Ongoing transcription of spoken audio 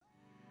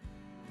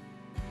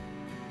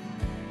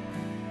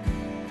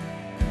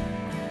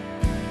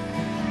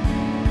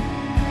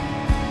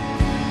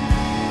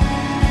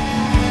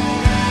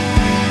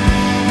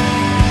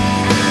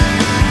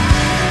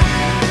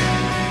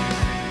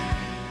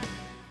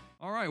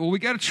right, well, we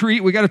got a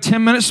treat. We got a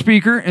 10-minute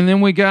speaker, and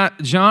then we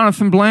got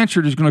Jonathan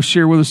Blanchard who's going to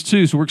share with us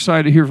too, so we're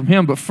excited to hear from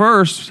him. But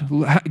first,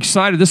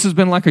 excited, this has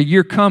been like a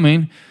year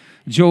coming.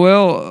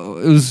 Joel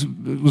was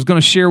going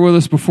to share with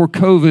us before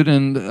COVID,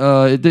 and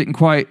it didn't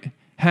quite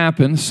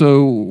happen,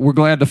 so we're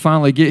glad to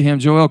finally get him.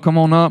 Joel, come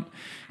on up.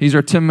 He's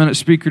our 10-minute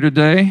speaker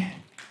today.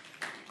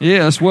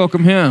 Yeah, let's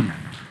welcome him.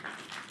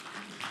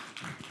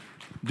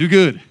 Do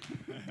good.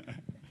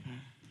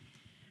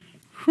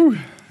 Whew.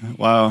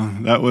 Wow,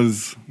 that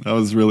was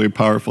really a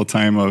powerful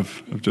time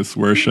of just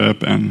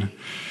worship, and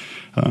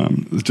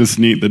it's just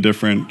neat the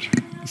different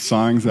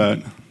songs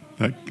that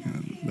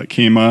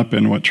came up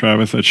and what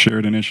Travis had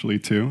shared initially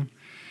too.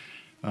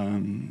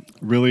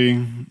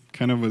 Really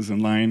kind of was in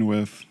line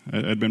with,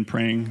 I'd been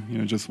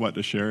praying, just what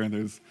to share.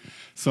 There's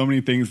so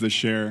many things to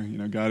share.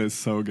 God is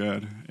so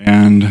good,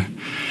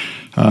 and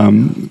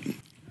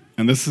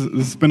this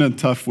has been a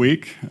tough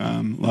week.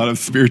 A lot of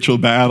spiritual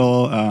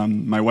battle.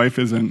 My wife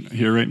isn't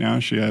here right now.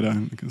 She had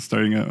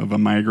a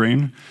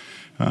migraine.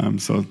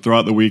 So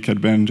throughout the week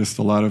had been just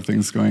a lot of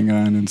things going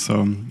on. And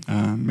so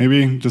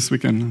maybe just we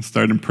can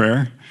start in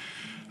prayer.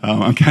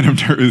 I'm kind of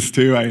nervous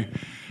too. I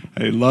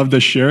love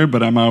to share,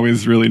 but I'm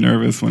always really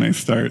nervous when I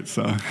start.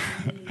 So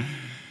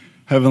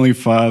Heavenly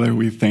Father,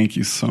 we thank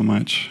you so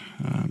much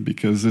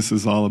because this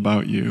is all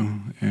about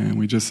you. And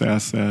we just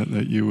ask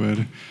that you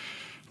would...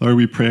 Lord,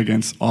 we pray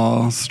against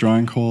all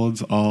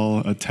strongholds,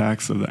 all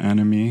attacks of the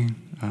enemy,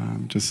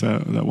 just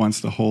that wants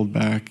to hold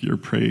back your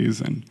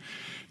praise and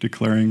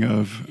declaring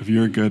of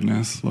your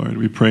goodness. Lord,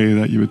 we pray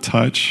that you would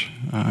touch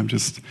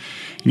just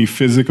any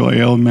physical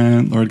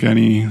ailment, Lord God,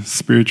 any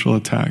spiritual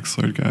attacks,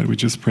 Lord God. We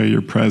just pray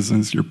your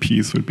presence, your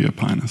peace would be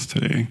upon us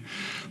today.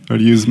 Lord,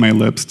 use my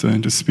lips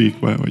to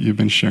speak what you've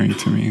been sharing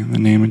to me. In the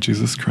name of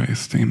Jesus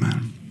Christ,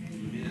 amen.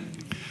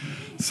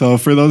 So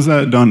for those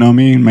that don't know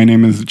me, my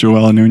name is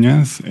Joel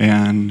Nunez,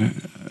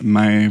 and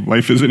my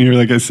wife isn't here,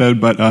 like I said,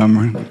 but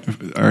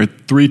our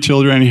 3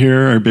 children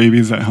here, our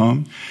babies at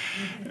home.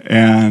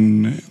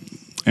 And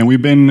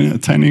we've been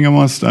attending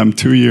almost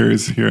 2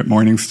 years here at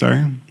Morning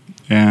Star.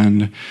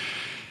 And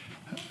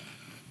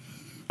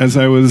as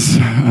I was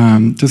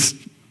just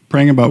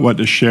praying about what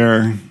to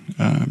share,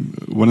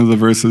 one of the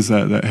verses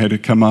that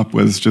had come up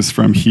was just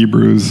from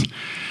Hebrews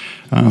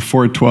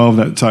 4:12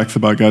 that talks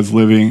about God's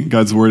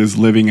word is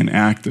living and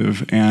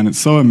active. And it's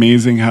so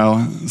amazing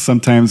how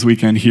sometimes we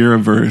can hear a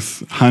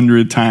verse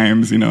 100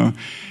 times, and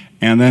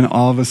then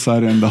all of a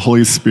sudden the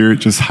Holy Spirit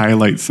just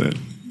highlights it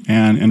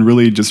and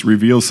really just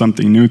reveals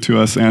something new to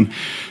us. And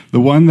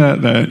the one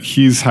that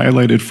he's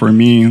highlighted for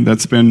me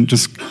that's been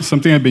just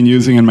something I've been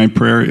using in my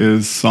prayer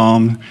is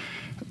Psalm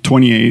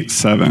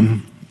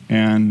 28:7.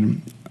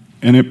 And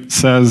it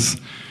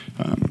says...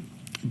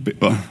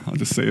 well, I'll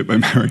just say it by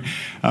memory.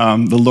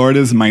 The Lord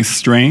is my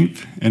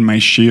strength and my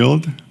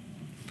shield.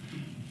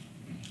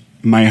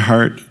 My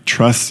heart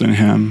trusts in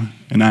him,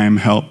 and I am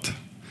helped.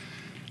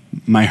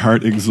 My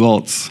heart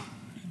exults,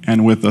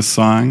 and with a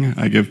song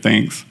I give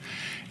thanks.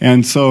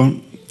 And so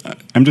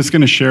I'm just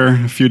going to share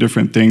a few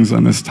different things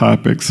on this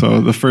topic.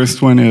 So the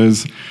first one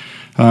is,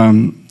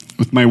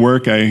 with my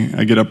work,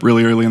 I get up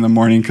really early in the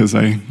morning because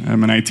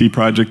I'm an IT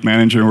project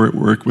manager and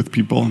work with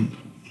people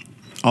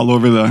all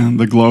over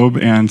the globe,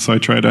 and so I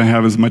try to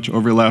have as much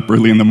overlap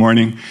early in the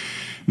morning.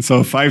 And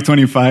so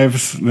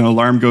 5:25, the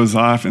alarm goes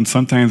off, and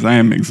sometimes I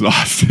am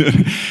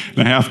exhausted. And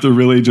I have to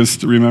really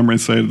just remember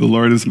and say, the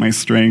Lord is my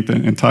strength,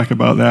 and talk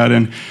about that,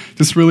 and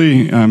just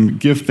really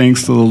give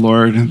thanks to the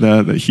Lord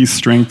that he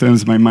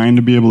strengthens my mind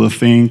to be able to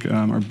think,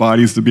 our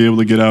bodies to be able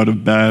to get out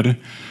of bed.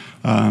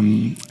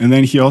 And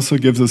then he also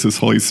gives us his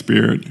Holy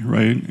Spirit,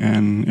 right?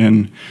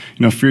 And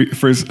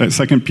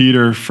Second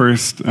Peter,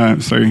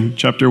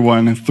 chapter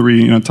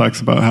 1:3, talks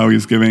about how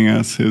he's giving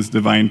us his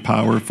divine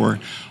power for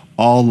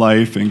all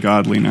life and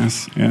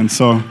godliness. And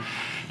so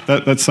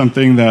that's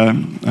something that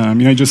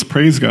I just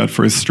praise God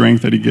for his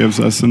strength that he gives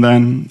us, and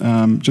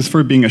then just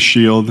for being a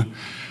shield.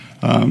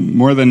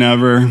 More than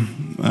ever,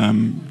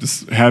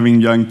 just having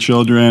young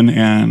children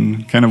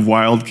and kind of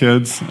wild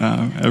kids,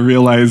 I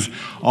realize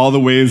all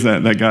the ways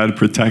that God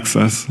protects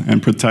us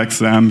and protects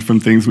them from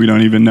things we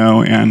don't even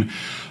know. And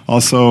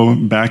also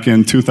back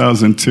in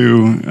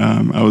 2002,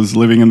 I was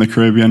living in the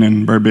Caribbean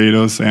in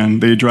Barbados,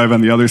 and they drive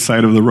on the other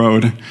side of the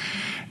road.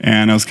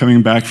 And I was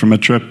coming back from a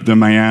trip to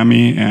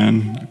Miami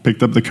and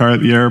picked up the car at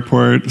the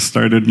airport,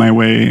 started my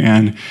way,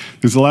 and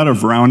there's a lot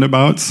of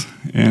roundabouts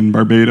in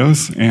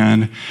Barbados,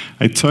 and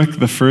I took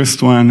the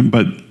first one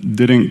but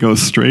didn't go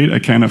straight. I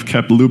kind of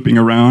kept looping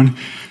around.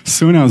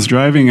 Soon I was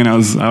driving and I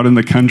was out in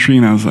the country,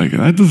 and I was like,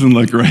 that doesn't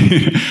look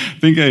right. I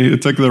think I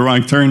took the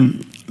wrong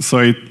turn. So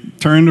I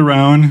turned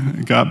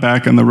around, got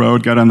back on the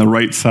road, got on the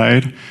right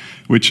side,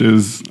 which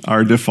is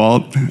our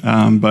default,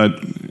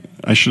 but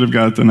I should have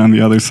gotten on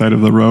the other side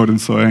of the road.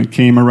 And so I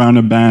came around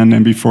a bend,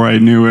 and before I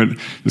knew it,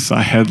 just saw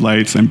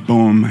headlights, and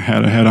boom,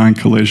 had a head-on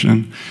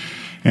collision.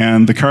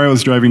 And the car I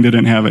was driving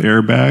didn't have an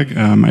airbag.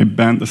 I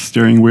bent the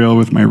steering wheel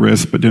with my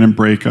wrist, but didn't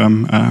break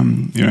them.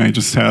 I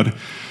just had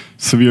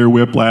severe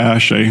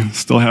whiplash. I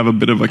still have a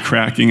bit of a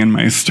cracking in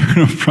my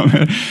sternum from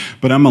it,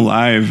 but I'm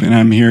alive and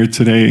I'm here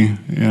today,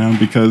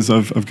 because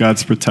of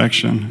God's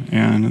protection.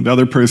 And the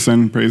other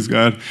person, praise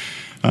God,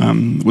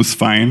 was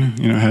fine.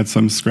 Had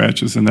some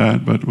scratches and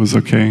that, but was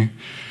okay.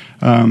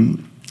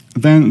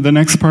 Then the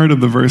next part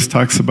of the verse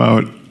talks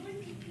about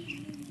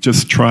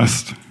just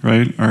trust,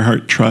 right? Our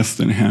heart trusts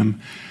in Him.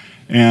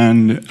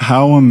 And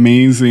how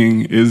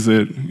amazing is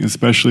it,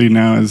 especially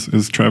now,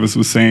 as Travis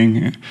was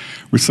saying,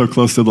 we're so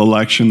close to the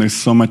election, there's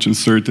so much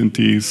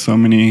uncertainty, so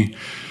many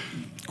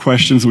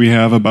questions we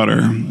have about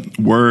our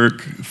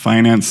work,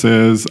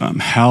 finances,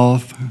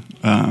 health,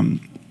 that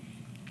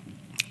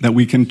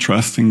we can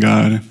trust in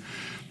God,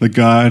 the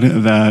God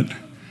that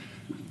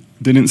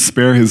didn't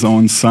spare His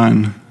own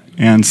Son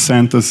and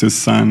sent us His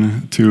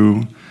Son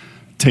to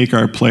take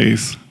our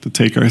place, to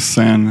take our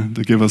sin,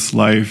 to give us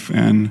life,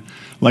 and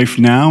life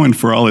now and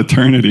for all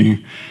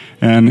eternity.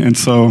 And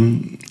so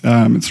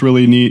it's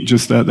really neat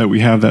just that we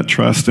have that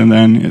trust. And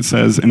then it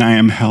says, and I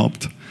am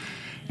helped.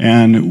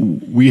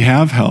 And we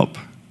have help.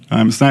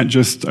 It's not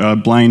just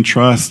blind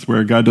trust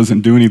where God doesn't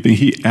do anything.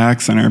 He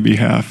acts on our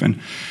behalf. And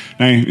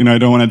I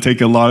don't want to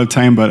take a lot of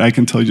time, but I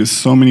can tell you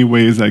just so many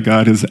ways that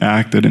God has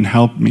acted and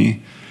helped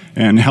me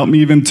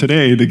even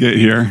today to get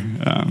here.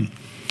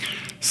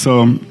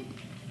 So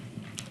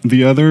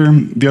the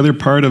other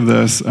part of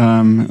this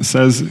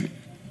says,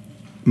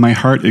 my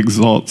heart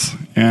exalts.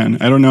 And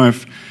I don't know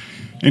if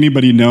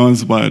anybody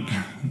knows what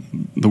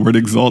the word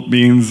exalt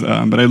means,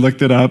 but I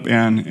looked it up,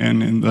 and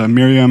in the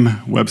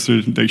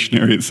Merriam-Webster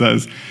dictionary it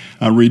says,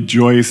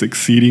 rejoice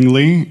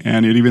exceedingly,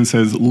 and it even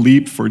says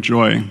leap for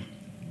joy.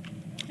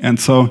 And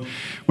so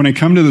when I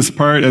come to this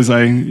part, as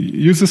I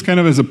use this kind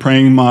of as a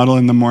praying model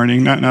in the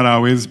morning, not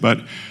always, but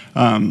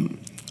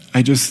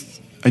I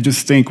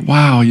just think,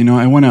 wow,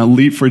 I want to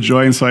leap for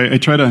joy. And so I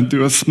try to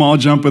do a small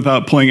jump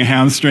without pulling a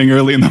hamstring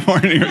early in the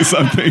morning or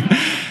something.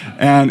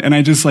 And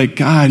I just like,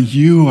 God,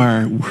 you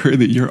are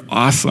worthy. You're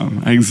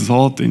awesome. I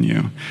exalt in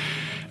you.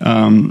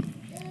 And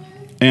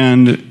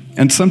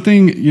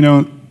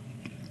something,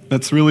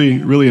 that's really,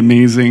 really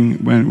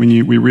amazing when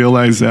we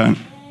realize that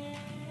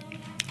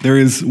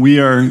we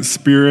are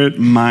spirit,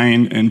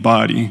 mind, and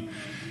body.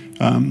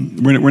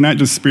 We're not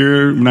just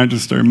spirit, we're not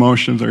just our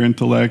emotions, our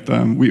intellect.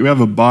 We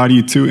have a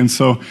body too. And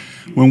so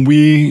when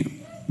we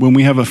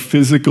have a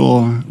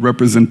physical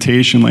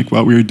representation like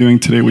what we were doing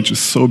today, which is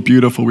so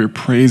beautiful, we're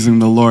praising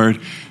the Lord,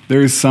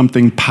 there is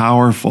something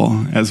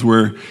powerful as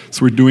we're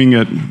doing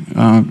it,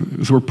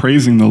 as we're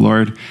praising the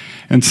Lord.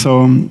 And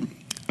so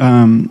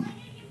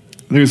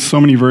there's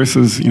so many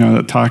verses,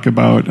 that talk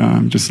about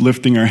just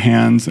lifting our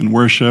hands and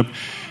worship.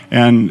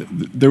 And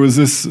there was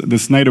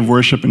this night of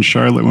worship in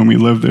Charlotte when we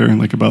lived there,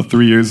 like about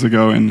 3 years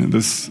ago, and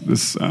this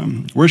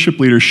worship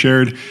leader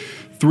shared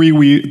three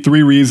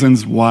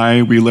reasons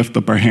why we lift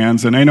up our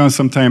hands. And I know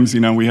sometimes,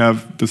 we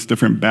have just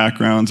different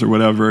backgrounds or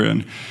whatever,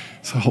 and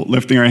so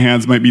lifting our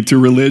hands might be too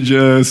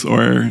religious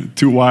or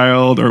too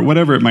wild or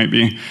whatever it might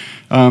be.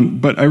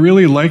 But I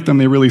really liked them.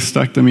 They really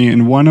stuck to me.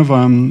 And one of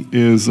them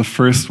is the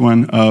first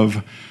one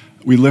of,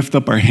 we lift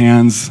up our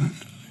hands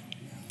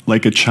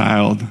like a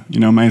child.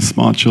 My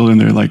small children,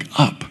 they're like,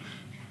 up.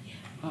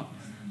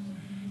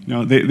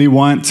 They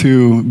want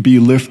to be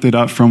lifted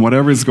up from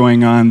whatever's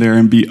going on there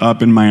and be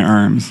up in my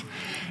arms.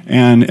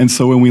 And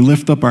so when we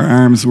lift up our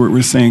arms,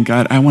 we're saying,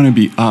 God, I want to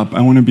be up.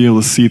 I want to be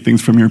able to see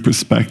things from your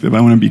perspective. I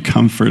want to be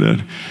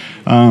comforted.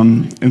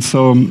 And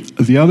so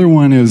the other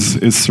one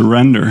is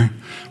surrender.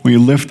 When we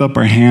lift up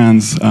our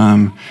hands,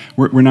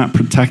 we're not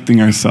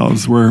protecting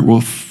ourselves.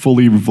 We're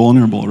fully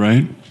vulnerable,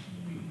 right?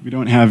 We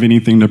don't have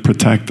anything to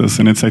protect us.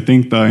 And it's, I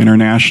think, the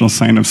international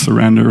sign of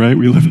surrender, right?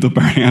 We lift up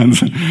our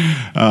hands.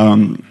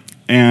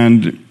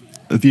 And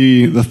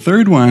the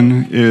third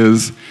one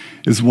is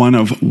one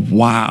of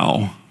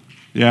wow.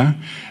 Yeah?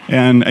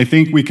 And I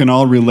think we can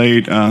all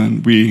relate.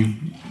 We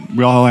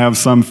all have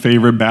some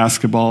favorite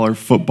basketball or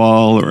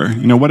football or,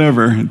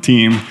 whatever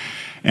team.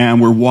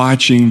 And we're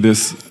watching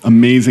this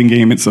amazing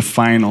game. It's a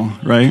final,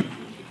 right?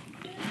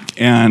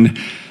 And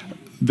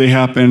they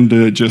happen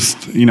to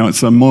just,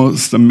 it's the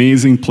most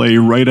amazing play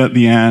right at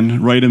the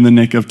end, right in the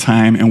nick of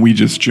time, and we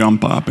just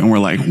jump up and we're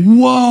like,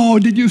 whoa,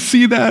 did you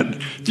see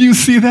that? Do you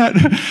see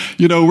that?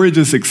 We're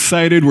just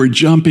excited, we're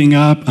jumping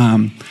up.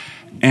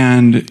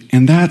 And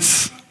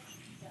that's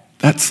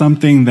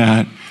something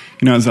that,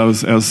 as I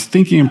was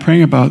thinking and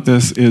praying about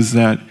this, is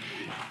that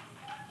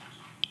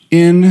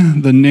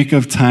in the nick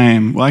of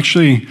time, well,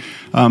 actually,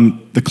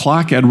 the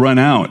clock had run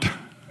out.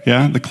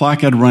 Yeah, the clock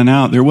had run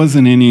out. There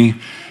wasn't any...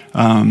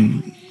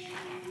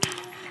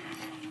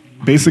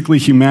 basically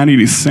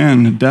humanity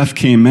sinned, death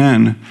came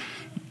in,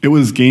 it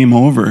was game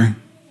over.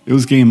 It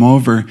was game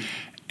over.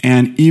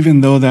 And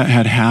even though that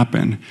had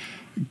happened,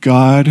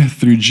 God,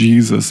 through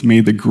Jesus,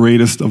 made the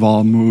greatest of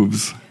all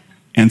moves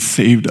and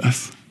saved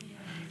us.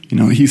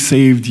 He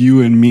saved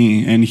you and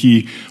me, and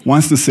he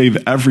wants to save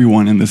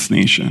everyone in this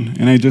nation.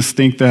 And I just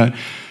think that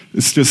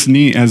it's just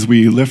neat as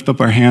we lift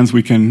up our hands,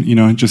 we can,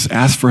 just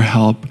ask for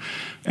help,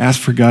 ask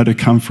for God to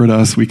comfort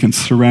us. We can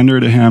surrender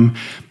to him,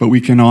 but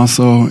we can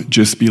also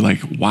just be like,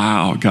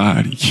 wow,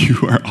 God,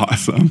 you are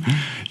awesome.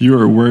 You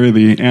are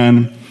worthy.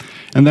 And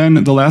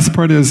then the last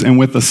part is, and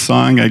with the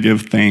song, I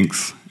give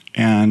thanks.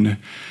 And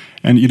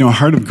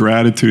heart of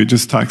gratitude, it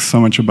just talks so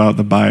much about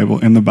the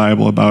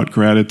Bible about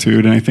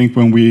gratitude. And I think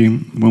when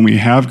we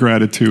have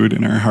gratitude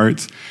in our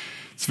hearts,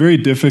 it's very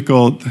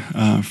difficult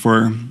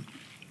for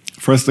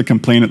us to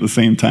complain at the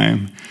same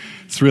time.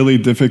 It's really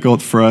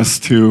difficult for us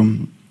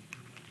to,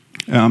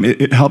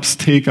 it helps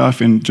take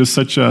off in just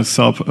such a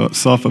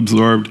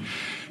self-absorbed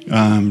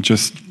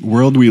just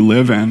world we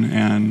live in,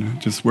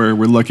 and just where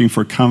we're looking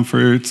for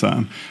comforts.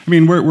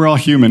 We're all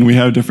human. We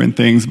have different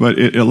things, but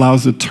it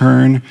allows us to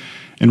turn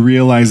and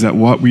realize that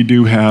what we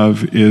do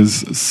have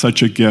is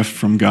such a gift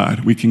from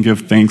God. We can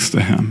give thanks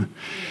to him.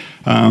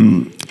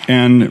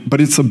 But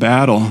it's a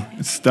battle.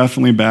 It's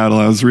definitely a battle.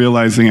 I was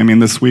realizing,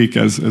 this week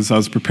as I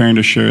was preparing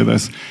to share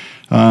this,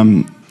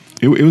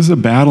 it was a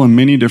battle on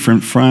many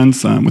different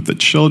fronts, with the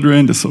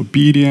children,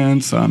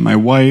 disobedience, my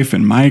wife,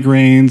 and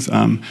migraines.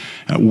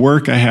 At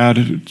work, I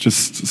had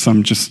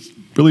some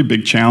really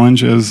big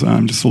challenges,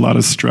 just a lot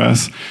of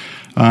stress.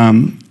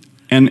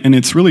 And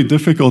it's really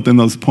difficult in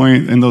those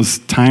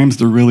times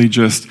to really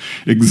just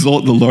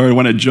exalt the Lord,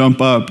 want to jump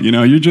up.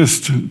 You're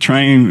just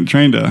trying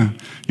to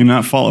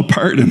not fall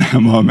apart in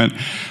that moment.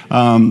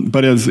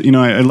 But as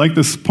I like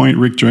this point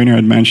Rick Joyner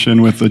had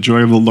mentioned with the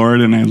joy of the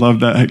Lord, and I love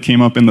that it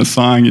came up in the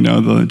song.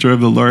 The joy of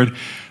the Lord,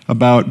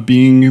 about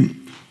being.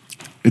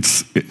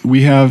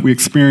 We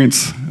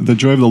experience the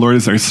joy of the Lord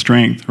is our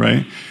strength,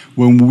 right?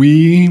 When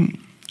we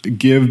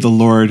give the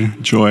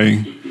Lord joy,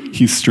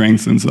 he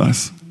strengthens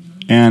us.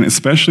 And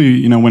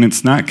especially, when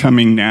it's not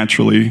coming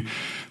naturally,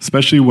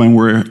 especially when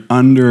we're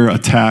under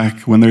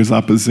attack, when there's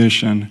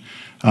opposition,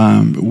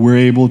 we're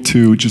able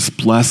to just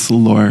bless the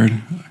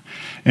Lord.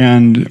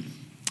 And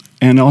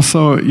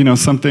also,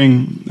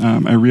 something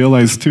I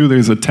realized too,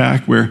 there's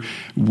attack where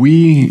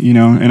we,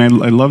 and I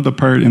love the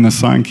part in the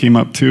song came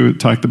up too, it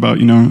talked about,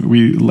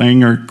 we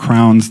laying our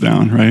crowns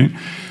down, right?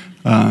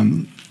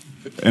 And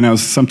I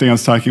was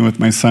talking with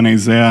my son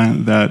Isaiah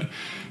that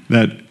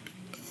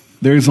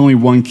there's only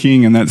one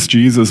king, and that's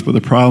Jesus. But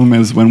the problem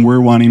is when we're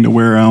wanting to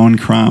wear our own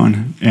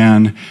crown,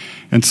 and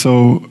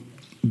so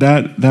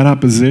that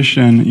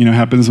opposition,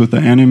 happens with the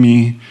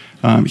enemy.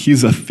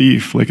 He's a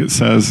thief, like it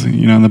says,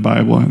 in the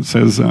Bible. It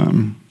says,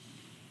 I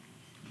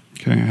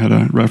had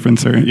a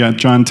reference there. Yeah,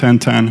 John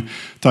 10:10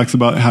 talks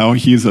about how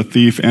he's a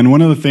thief, and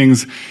one of the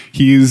things,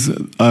 he's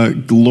a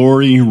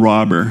glory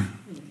robber.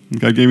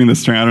 God gave me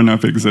this term. I don't know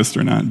if it exists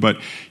or not, but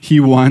he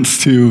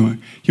wants to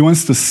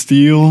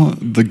steal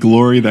the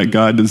glory that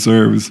God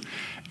deserves.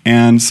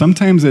 And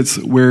sometimes it's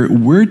where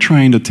we're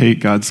trying to take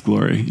God's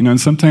glory. And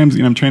sometimes,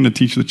 I'm trying to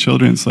teach the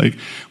children, it's like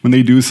when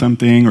they do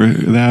something or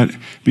that,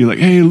 be like,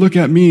 hey, look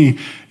at me.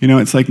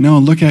 It's like, no,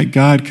 look at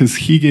God, because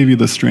he gave you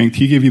the strength.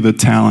 He gave you the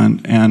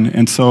talent.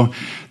 And so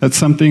that's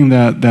something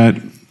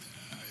that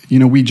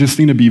we just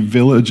need to be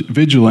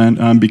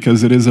vigilant,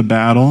 because it is a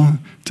battle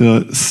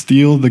to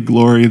steal the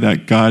glory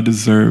that God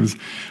deserves.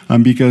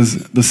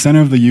 Because the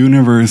center of the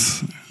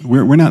universe,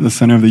 we're not the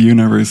center of the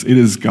universe. It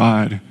is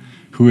God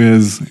who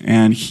is,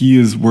 and he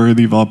is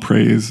worthy of all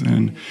praise.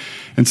 And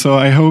so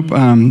I hope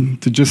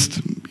to just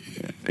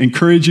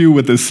encourage you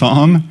with this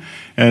psalm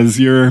as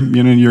your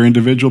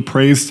individual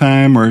praise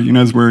time, or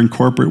as we're in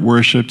corporate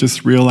worship.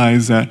 Just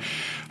realize that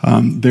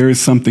there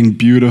is something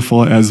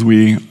beautiful as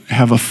we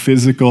have a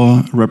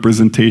physical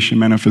representation,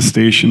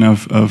 manifestation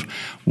of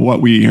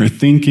what we are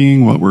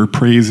thinking, what we're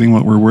praising,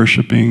 what we're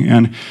worshiping.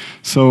 And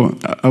so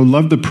I would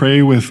love to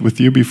pray with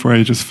you before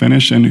I just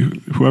finish.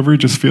 And whoever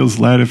just feels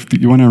led, if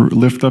you want to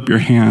lift up your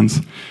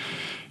hands,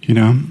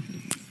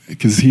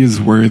 because he is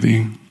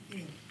worthy.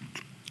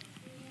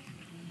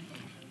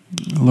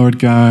 Lord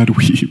God,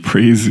 we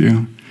praise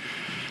you.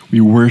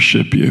 We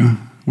worship you.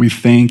 We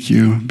thank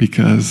you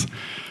because,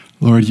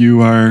 Lord,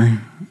 you're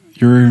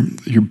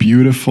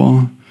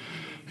beautiful.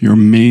 You're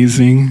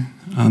amazing.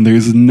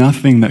 There's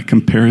nothing that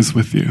compares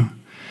with you.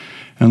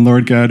 And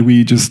Lord God,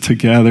 we just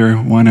together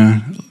want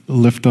to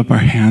lift up our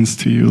hands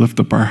to you, lift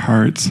up our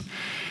hearts,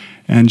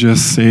 and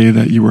just say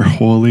that you are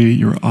holy,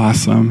 you're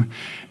awesome.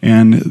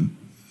 And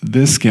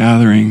this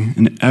gathering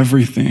and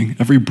everything,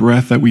 every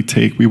breath that we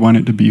take, we want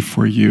it to be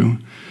for you,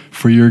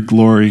 for your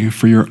glory,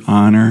 for your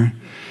honor.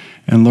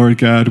 And Lord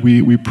God,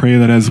 we pray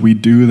that as we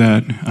do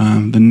that,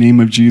 the name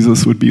of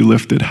Jesus would be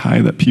lifted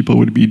high, that people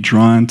would be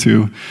drawn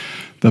to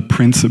the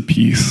Prince of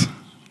Peace,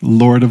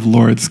 Lord of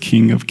Lords,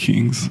 King of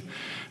Kings.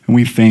 And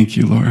we thank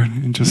you, Lord,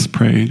 and just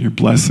pray your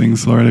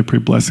blessings. Lord, I pray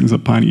blessings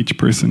upon each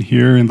person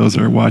here and those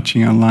that are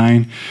watching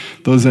online,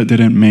 those that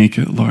didn't make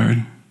it,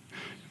 Lord.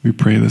 We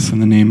pray this in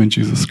the name of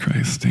Jesus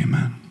Christ.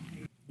 Amen.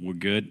 We're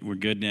good. We're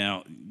good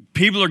now.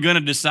 People are going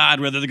to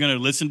decide whether they're going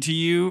to listen to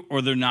you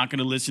or they're not going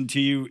to listen to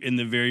you in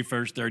the very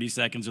first 30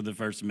 seconds or the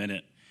first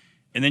minute.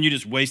 And then you're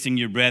just wasting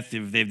your breath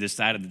if they've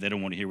decided that they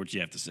don't want to hear what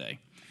you have to say.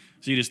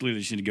 So you just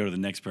literally need to go to the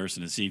next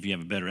person and see if you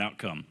have a better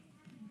outcome.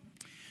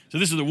 So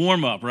this is the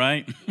warm-up,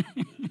 right?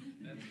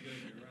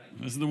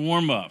 This is the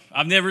warm-up.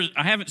 I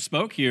haven't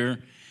spoke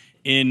here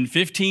in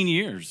 15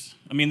 years.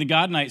 I mean, the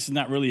God Nights is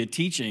not really a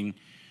teaching,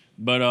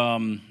 but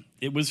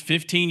it was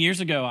 15 years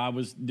ago I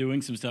was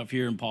doing some stuff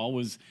here, and Paul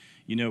was,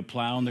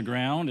 plowing the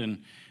ground,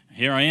 and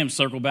here I am,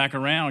 circle back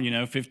around,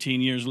 15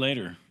 years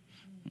later.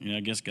 I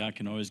guess God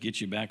can always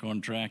get you back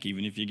on track,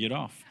 even if you get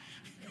off.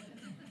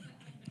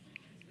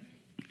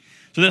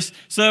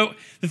 So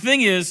the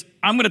thing is,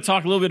 I'm going to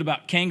talk a little bit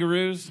about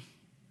kangaroos.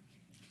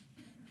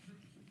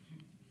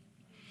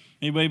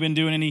 Anybody been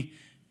doing any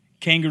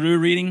kangaroo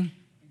reading?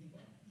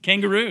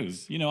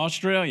 Kangaroos,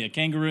 Australia,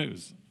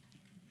 kangaroos.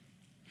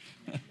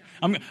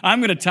 I'm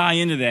going to tie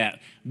into that,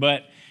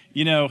 but,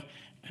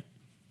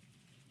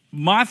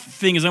 my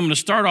thing is I'm going to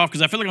start off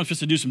because I feel like I'm supposed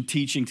to do some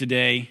teaching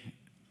today.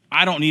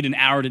 I don't need an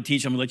hour to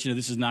teach. I'm going to let you know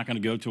this is not going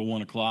to go till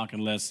 1 o'clock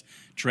unless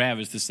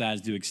Travis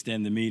decides to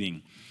extend the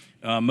meeting.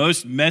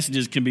 Most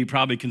messages can be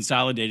probably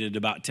consolidated in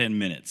about 10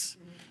 minutes.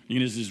 You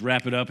can just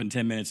wrap it up in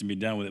 10 minutes and be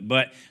done with it.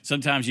 But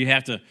sometimes you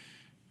have to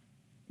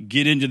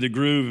get into the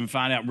groove and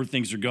find out where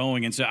things are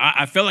going. And so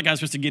I felt like I was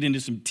supposed to get into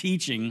some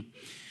teaching,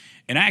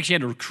 and I actually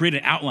had to create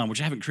an outline,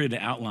 which I haven't created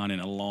an outline in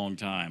a long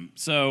time.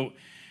 So,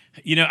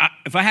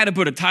 if I had to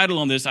put a title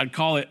on this, I'd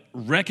call it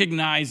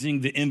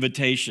Recognizing the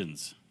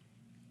Invitations.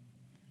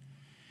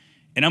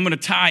 And I'm going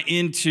to tie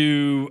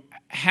into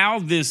how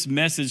this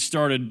message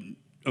started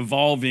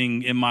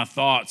evolving in my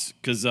thoughts,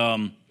 because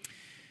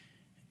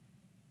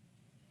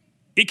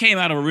it came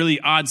out of a really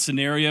odd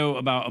scenario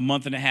about a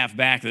month and a half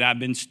back that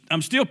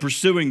I'm still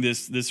pursuing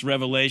this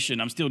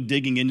revelation. I'm still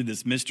digging into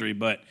this mystery.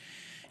 But,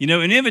 an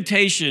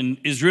invitation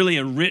is really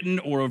a written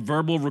or a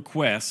verbal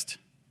request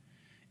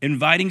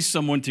inviting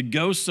someone to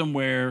go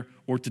somewhere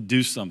or to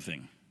do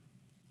something.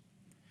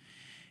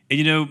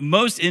 And,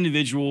 most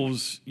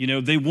individuals,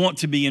 they want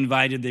to be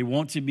invited. They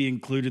want to be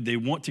included. They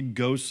want to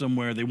go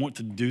somewhere. They want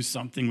to do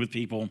something with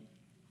people.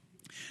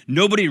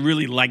 Nobody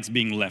really likes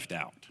being left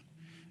out.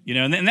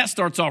 And that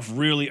starts off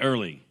really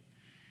early.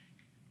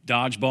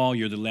 Dodgeball,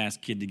 you're the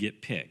last kid to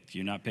get picked.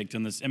 You're not picked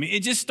on this. I mean,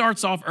 it just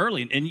starts off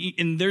early.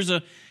 And there's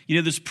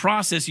this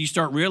process, you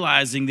start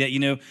realizing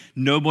that,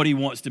 nobody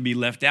wants to be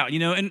left out.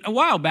 And a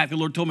while back, the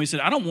Lord told me, He said,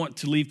 I don't want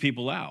to leave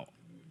people out.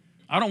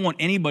 I don't want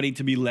anybody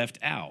to be left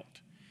out.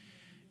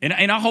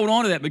 And I hold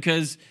on to that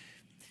because,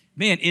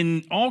 man,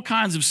 in all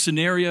kinds of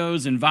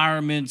scenarios,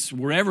 environments,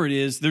 wherever it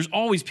is, there's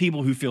always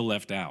people who feel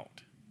left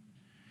out.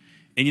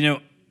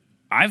 And,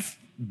 I've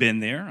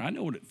been there. I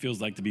know what it feels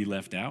like to be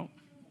left out.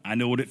 I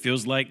know what it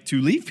feels like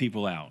to leave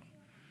people out,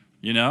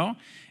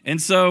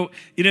 And so,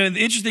 the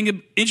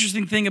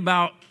interesting thing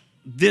about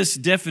this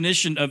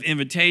definition of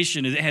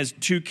invitation is it has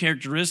two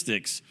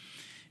characteristics.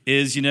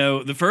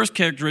 The first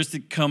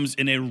characteristic comes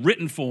in a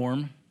written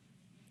form,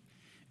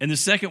 and the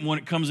second one,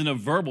 it comes in a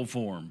verbal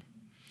form.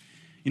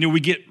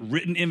 We get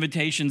written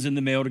invitations in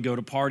the mail to go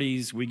to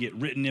parties. We get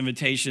written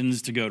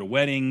invitations to go to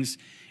weddings.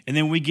 And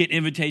then we get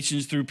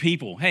invitations through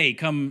people. Hey,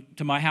 come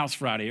to my house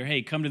Friday. Or,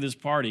 hey, come to this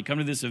party. Come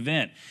to this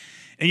event.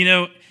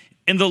 And,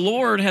 and the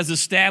Lord has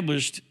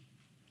established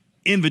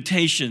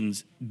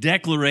invitations,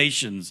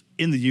 declarations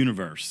in the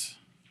universe.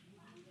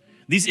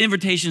 These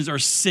invitations are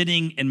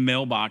sitting in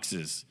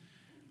mailboxes.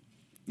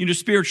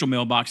 Spiritual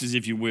mailboxes,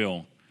 if you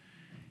will.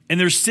 And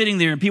they're sitting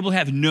there, and people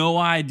have no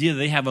idea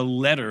they have a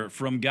letter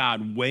from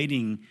God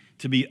waiting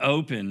to be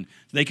open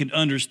so they can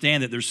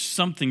understand that there's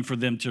something for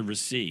them to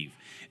receive.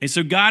 And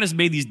so God has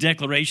made these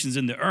declarations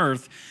in the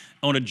earth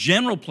on a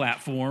general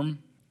platform,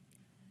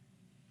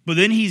 but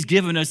then He's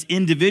given us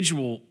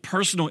individual,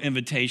 personal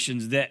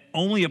invitations that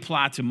only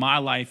apply to my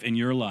life and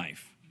your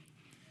life.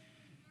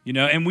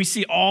 And we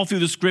see all through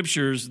the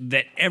scriptures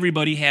that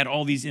everybody had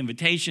all these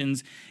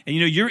invitations. And,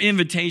 your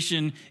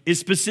invitation is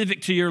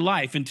specific to your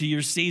life and to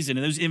your season,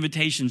 and those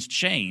invitations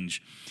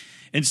change.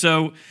 And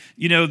so,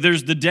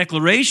 there's the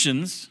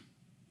declarations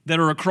that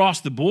are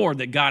across the board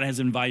that God has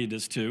invited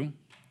us to.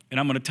 And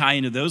I'm going to tie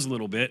into those a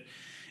little bit.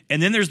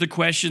 And then there's the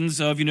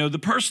questions of, the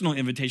personal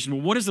invitation.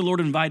 Well, what is the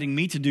Lord inviting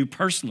me to do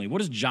personally?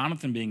 What is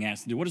Jonathan being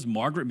asked to do? What is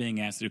Margaret being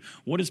asked to do?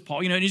 What is Paul?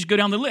 And you just go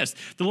down the list.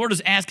 The Lord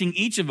is asking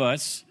each of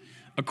us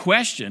a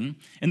question.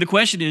 And the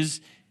question is,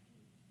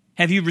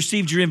 have you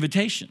received your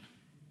invitation?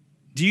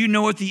 Do you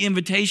know what the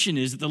invitation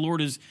is that the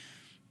Lord has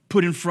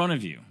put in front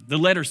of you? The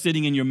letter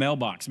sitting in your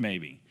mailbox,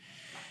 maybe.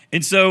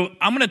 And so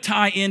I'm going to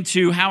tie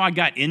into how I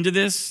got into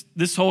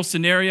this whole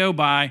scenario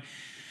by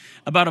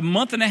about a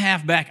month and a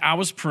half back. I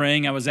was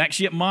praying. I was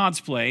actually at Maud's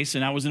place,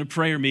 and I was in a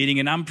prayer meeting,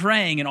 and I'm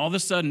praying, and all of a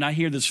sudden I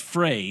hear this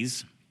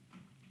phrase,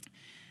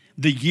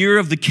 the year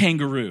of the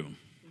kangaroo.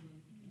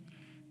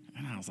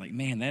 And I was like,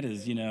 man, that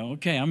is,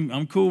 okay,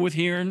 I'm cool with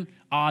hearing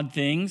odd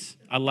things.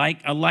 I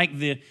like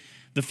the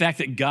fact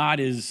that God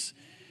is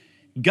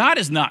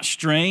not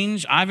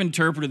strange. I've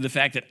interpreted the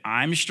fact that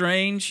I'm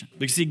strange.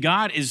 Because, see,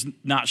 God is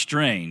not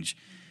strange.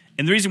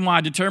 And the reason why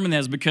I determine that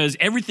is because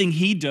everything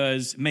He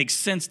does makes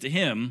sense to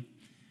Him.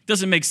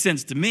 Doesn't make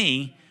sense to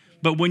me.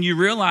 But when you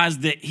realize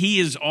that He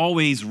is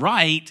always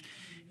right,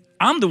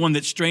 I'm the one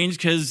that's strange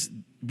because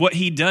what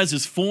He does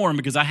is foreign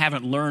because I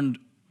haven't learned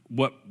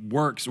what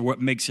works or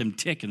what makes him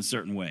tick in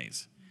certain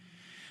ways.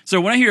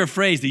 So when I hear a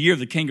phrase, the year of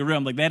the kangaroo,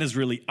 I'm like, that is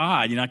really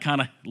odd. I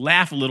kind of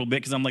laugh a little bit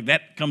because I'm like,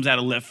 that comes out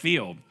of left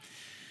field.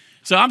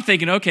 So I'm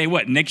thinking, okay,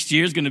 next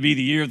year is going to be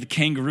the year of the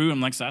kangaroo.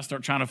 So I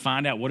start trying to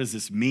find out, what does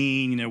this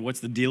mean? What's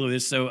the deal with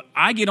this? So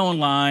I get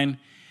online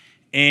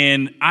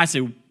and I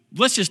say,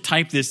 let's just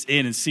type this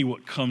in and see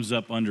what comes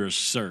up under a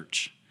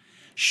search.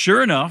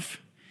 Sure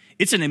enough,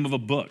 it's the name of a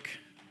book.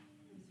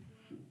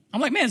 I'm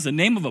like, man, it's the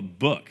name of a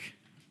book.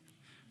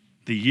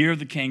 The Year of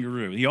the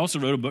Kangaroo. He also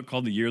wrote a book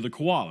called The Year of the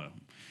Koala.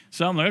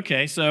 So I'm like,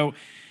 okay, so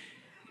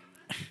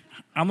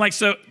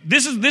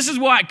this is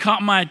why it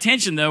caught my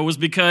attention, though, was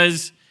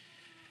because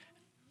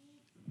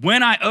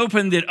when I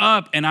opened it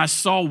up and I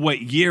saw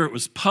what year it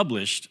was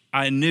published,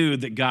 I knew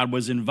that God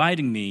was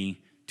inviting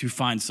me to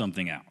find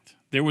something out.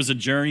 There was a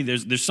journey.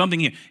 There's something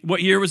here.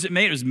 What year was it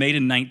made? It was made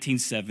in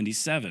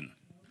 1977,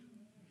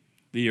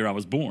 the year I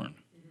was born.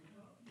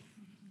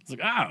 It's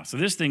like, so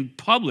this thing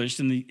published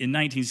in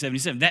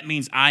 1977. That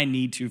means I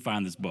need to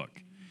find this book.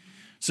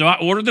 So I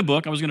ordered the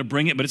book. I was going to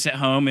bring it, but it's at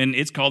home, and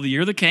it's called The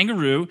Year of the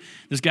Kangaroo.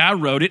 This guy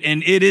wrote it,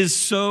 and it is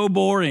so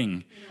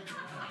boring.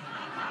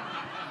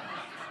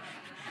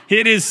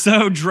 It is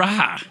so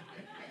dry.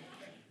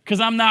 Because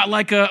I'm not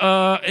like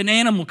an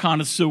animal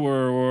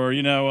connoisseur or,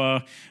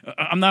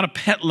 I'm not a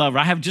pet lover.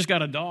 I have just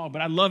got a dog,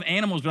 but I love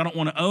animals, but I don't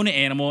want to own an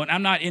animal, and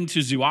I'm not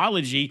into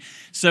zoology.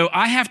 So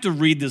I have to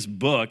read this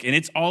book, and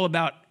it's all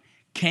about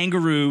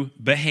kangaroo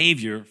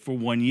behavior for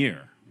 1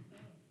 year.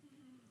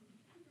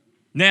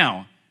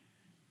 Now,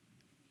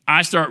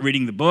 I start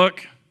reading the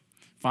book,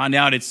 find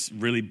out it's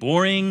really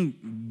boring,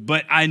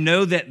 but I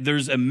know that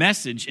there's a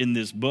message in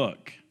this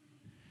book.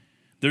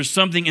 There's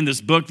something in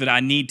this book that I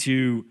need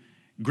to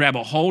grab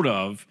a hold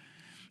of,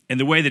 and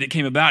the way that it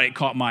came about, it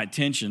caught my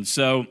attention.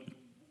 So,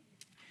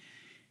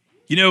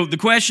 the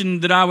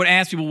question that I would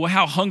ask people,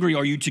 how hungry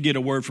are you to get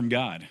a word from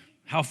God?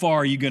 How far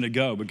are you going to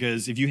go?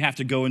 Because if you have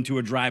to go into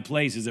a dry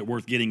place, is it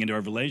worth getting into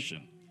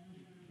Revelation?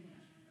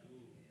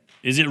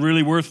 Is it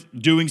really worth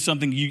doing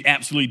something you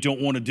absolutely don't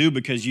want to do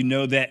because you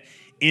know that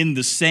in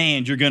the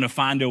sand you're going to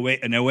find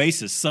an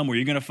oasis somewhere?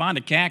 You're going to find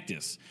a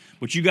cactus.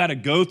 But you got to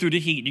go through the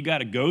heat. You got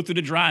to go through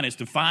the dryness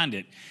to find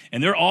it.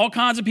 And there are all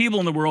kinds of people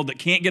in the world that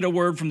can't get a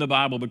word from the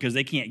Bible because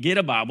they can't get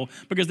a Bible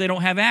because they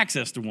don't have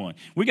access to one.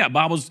 We got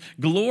Bibles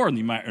galore in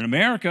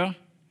America.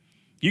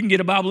 You can get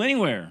a Bible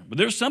anywhere. But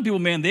there's some people,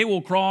 man, they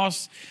will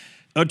cross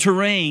a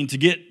terrain to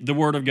get the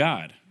Word of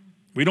God.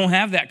 We don't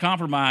have that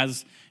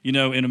compromise, in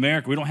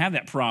America. We don't have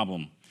that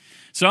problem.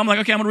 So I'm like,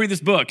 okay, I'm going to read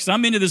this book. So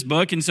I'm into this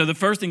book, and so the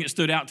first thing that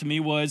stood out to me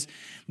was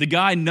the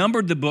guy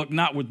numbered the book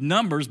not with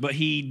numbers, but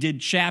he did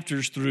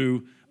chapters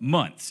through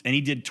months, and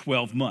he did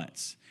 12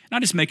 months. And I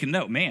just make a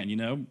note,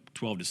 man,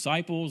 12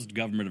 disciples, the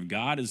government of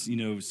God is,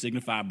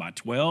 signified by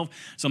 12.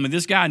 So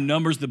this guy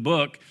numbers the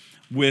book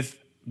with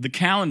the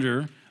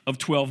calendar of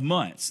 12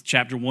 months.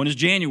 Chapter 1 is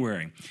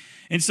January.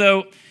 And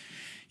so,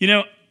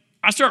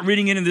 I start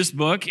reading into this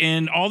book,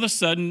 and all of a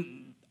sudden,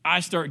 I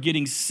start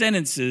getting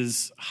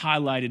sentences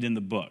highlighted in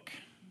the book.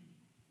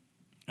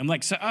 I'm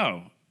like,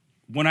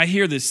 when I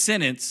hear this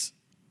sentence,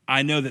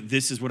 I know that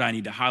this is what I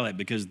need to highlight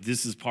because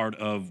this is part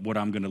of what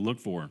I'm going to look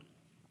for.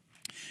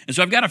 And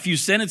so I've got a few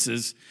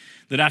sentences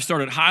that I've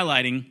started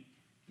highlighting.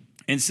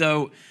 And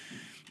so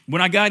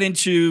when I got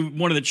into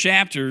one of the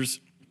chapters,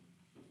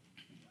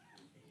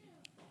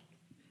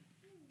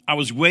 I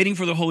was waiting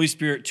for the Holy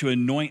Spirit to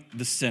anoint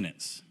the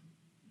sentence,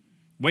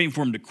 waiting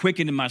for him to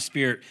quicken in my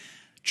spirit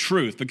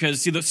truth.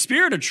 Because, the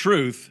Spirit of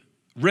truth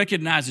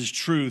recognizes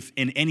truth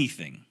in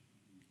anything.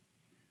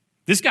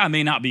 This guy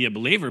may not be a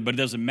believer, but it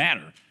doesn't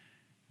matter.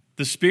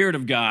 The Spirit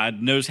of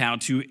God knows how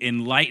to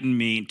enlighten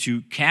me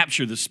to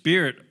capture the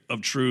spirit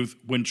of truth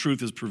when truth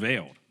has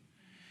prevailed.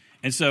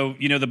 And so,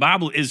 the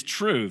Bible is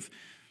truth.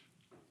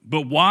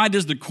 But why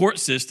does the court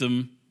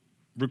system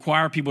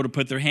require people to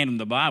put their hand on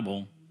the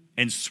Bible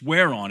and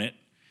swear on it?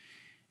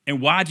 And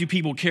why do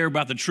people care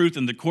about the truth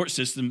in the court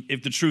system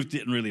if the truth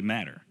didn't really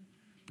matter?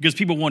 Because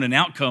people want an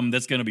outcome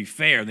that's going to be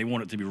fair. They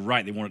want it to be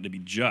right. They want it to be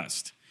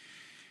just.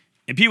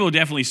 And people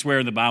definitely swear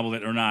in the Bible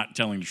that are not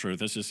telling the truth.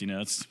 That's just,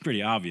 it's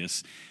pretty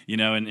obvious.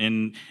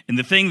 And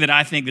the thing that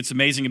I think that's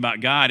amazing about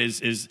God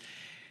is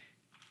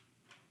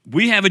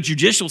we have a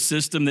judicial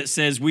system that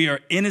says we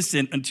are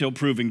innocent until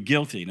proven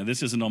guilty. Now,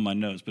 this isn't on my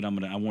notes, but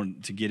I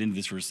want to get into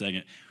this for a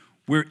second.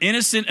 We're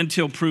innocent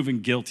until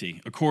proven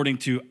guilty, according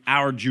to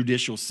our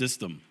judicial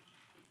system.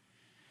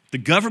 The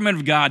government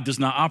of God does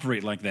not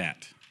operate like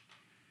that.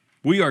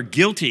 We are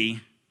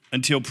guilty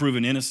until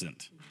proven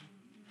innocent.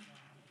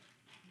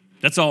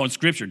 That's all in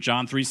Scripture.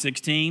 John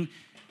 3:16,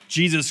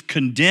 Jesus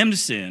condemned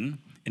sin,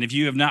 and if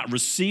you have not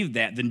received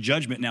that, then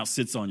judgment now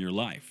sits on your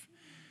life.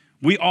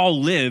 We all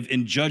live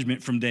in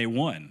judgment from day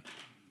one.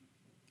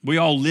 We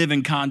all live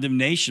in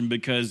condemnation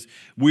because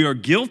we are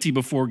guilty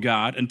before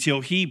God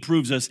until he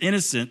proves us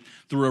innocent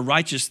through a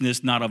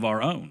righteousness not of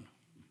our own.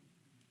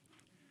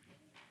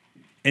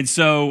 And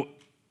so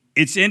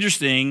it's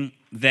interesting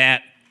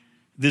that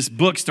this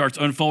book starts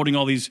unfolding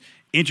all these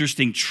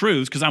interesting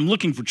truths because I'm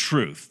looking for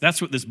truth.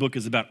 That's what this book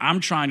is about. I'm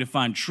trying to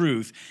find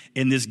truth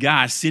in this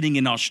guy sitting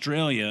in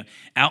Australia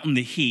out in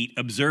the heat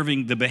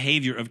observing the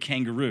behavior of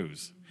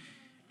kangaroos.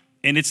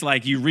 And it's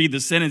like you read the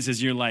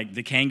sentences, you're like,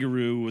 the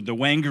kangaroo, the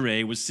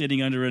wangare was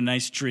sitting under a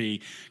nice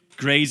tree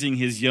grazing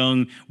his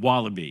young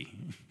wallaby.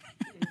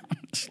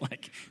 It's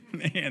like,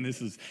 man,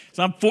 this is...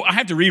 So I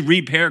have to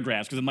reread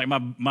paragraphs because I'm like,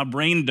 my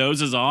brain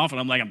dozes off and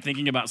I'm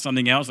thinking about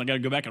something else. I got to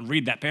go back and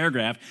read that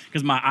paragraph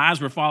because my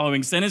eyes were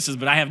following sentences,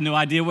 but I have no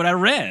idea what I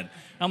read.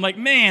 I'm like,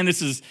 man,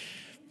 this is...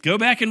 Go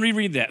back and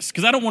reread that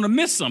because I don't want to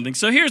miss something.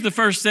 So here's the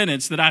first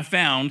sentence that I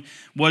found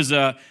was...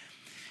 It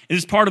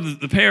is part of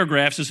the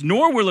paragraph. It says,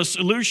 nor will a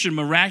solution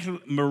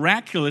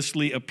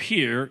miraculously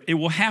appear. It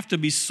will have to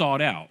be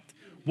sought out.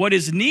 What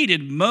is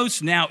needed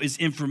most now is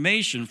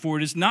information, for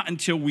it is not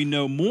until we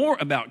know more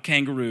about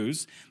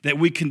kangaroos that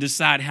we can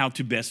decide how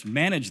to best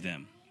manage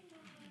them.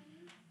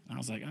 I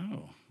was like,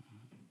 oh,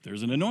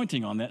 there's an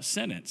anointing on that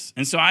sentence.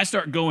 And so I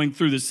start going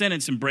through the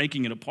sentence and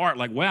breaking it apart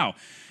like, wow,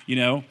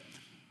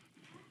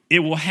 it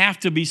will have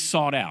to be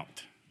sought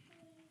out.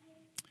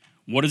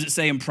 What does it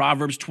say in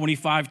Proverbs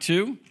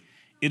 25:2?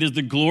 It is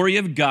the glory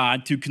of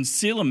God to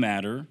conceal a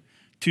matter.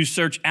 To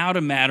search out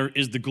a matter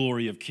is the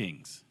glory of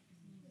kings.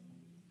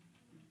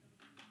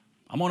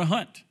 I'm on a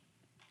hunt,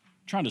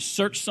 trying to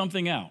search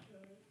something out.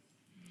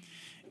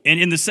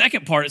 And in the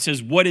second part, it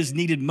says, what is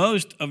needed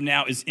most of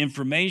now is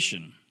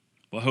information.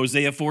 Well,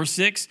 Hosea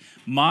 4:6,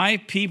 my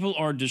people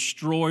are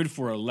destroyed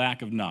for a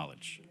lack of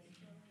knowledge.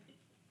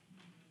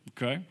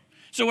 Okay?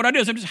 So what I do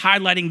is I'm just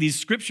highlighting these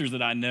scriptures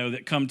that I know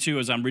that come to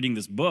as I'm reading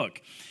this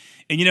book.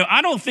 And,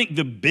 I don't think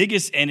the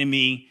biggest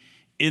enemy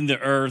in the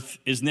earth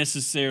is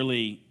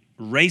necessarily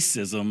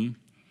racism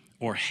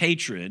or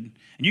hatred.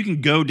 And you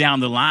can go down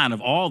the line of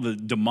all the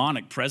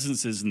demonic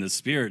presences and the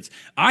spirits.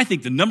 I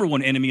think the number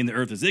one enemy in the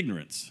earth is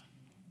ignorance.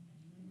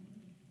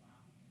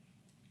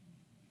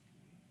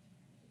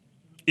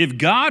 If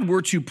God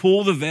were to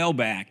pull the veil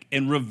back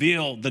and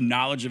reveal the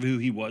knowledge of who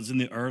he was in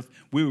the earth,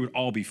 we would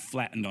all be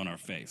flattened on our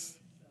face.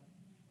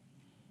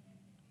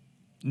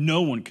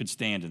 No one could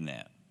stand in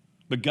that.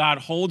 But God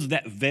holds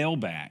that veil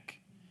back.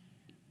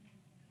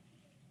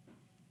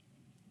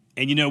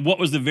 And what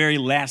was the very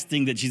last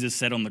thing that Jesus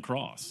said on the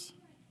cross?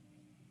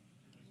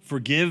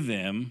 Forgive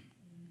them.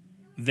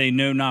 They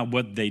know not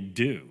what they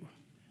do.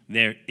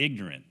 They're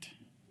ignorant.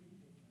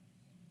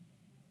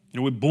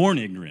 We're born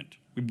ignorant.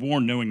 We're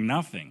born knowing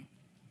nothing.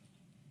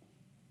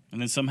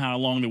 And then somehow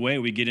along the way,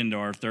 we get into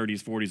our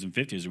 30s, 40s, and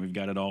 50s, and we've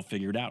got it all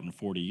figured out in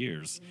 40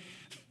 years.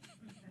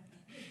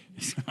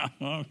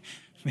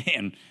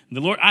 Man,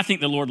 I think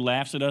the Lord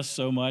laughs at us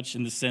so much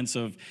in the sense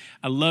of,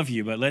 I love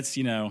you, but let's,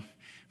 we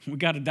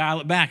got to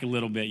dial it back a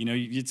little bit.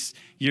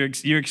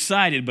 You're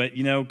excited, but,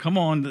 come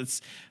on,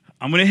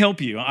 I'm going to help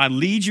you. I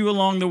lead you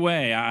along the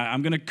way.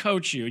 I'm going to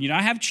coach you.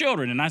 I have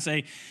children, and I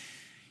say,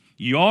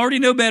 you already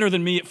know better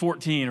than me at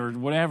 14 or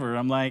whatever.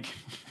 I'm like,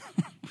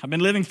 I've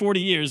been living 40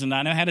 years, and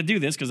I know how to do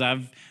this because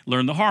I've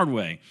learned the hard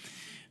way.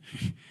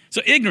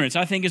 So ignorance,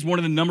 I think, is one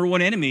of the number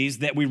one enemies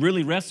that we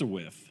really wrestle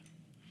with.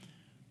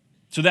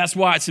 So that's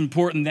why it's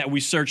important that we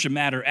search a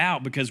matter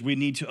out because we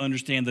need to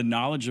understand the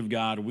knowledge of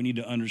God. We need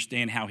to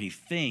understand how he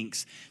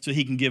thinks so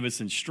he can give us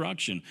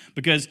instruction.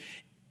 Because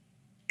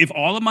if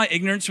all of my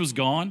ignorance was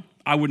gone,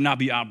 I would not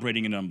be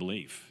operating in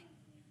unbelief.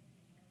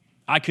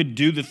 I could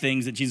do the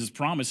things that Jesus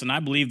promised, and I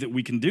believe that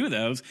we can do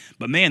those.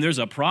 But man, there's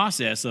a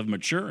process of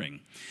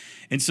maturing.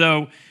 And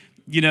so,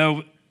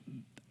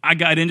 I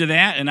got into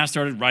that, and I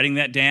started writing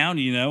that down,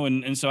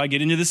 and so I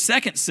get into the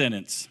second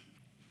sentence.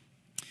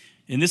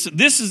 And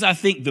this is, I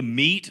think, the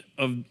meat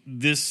of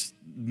this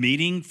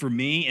meeting for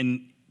me.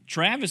 And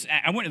Travis,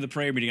 I went to the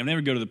prayer meeting. I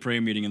never go to the prayer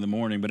meeting in the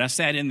morning, but I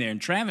sat in there,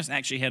 and Travis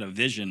actually had a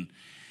vision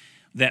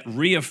that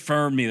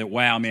reaffirmed me that,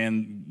 wow,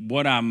 man,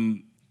 what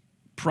I'm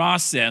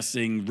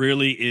processing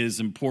really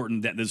is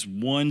important, that this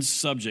one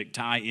subject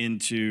tie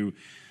into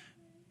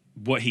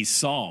what he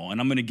saw. And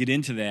I'm going to get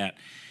into that.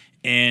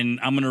 And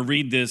I'm going to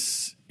read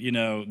this,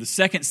 the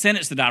second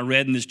sentence that I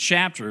read in this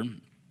chapter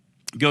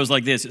goes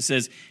like this. It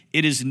says,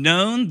 it is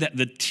known that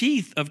the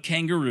teeth of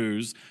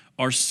kangaroos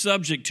are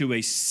subject to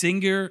a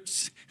singular...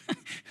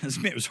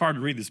 It was hard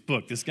to read this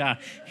book. This guy,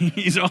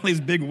 he's all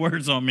these big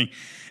words on me.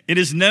 It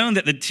is known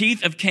that the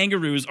teeth of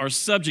kangaroos are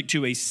subject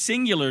to a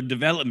singular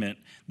development,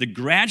 the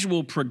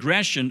gradual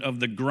progression of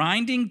the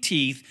grinding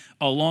teeth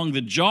along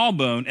the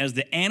jawbone as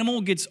the animal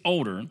gets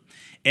older,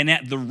 and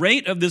at the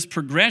rate of this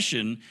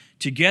progression,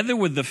 together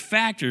with the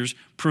factors,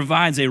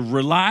 provides a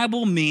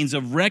reliable means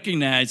of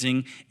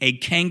recognizing a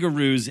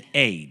kangaroo's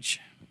age.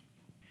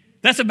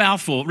 That's a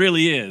mouthful, it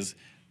really is.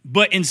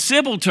 But in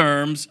simple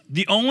terms,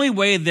 the only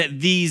way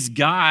that these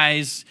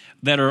guys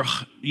that are,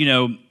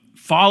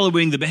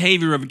 following the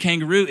behavior of a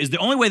kangaroo is the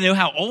only way they know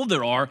how old they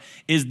are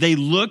is they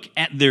look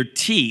at their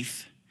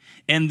teeth,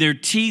 and their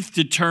teeth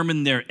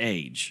determine their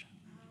age.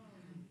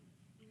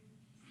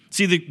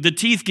 See, the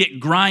teeth get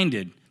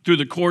grinded through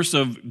the course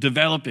of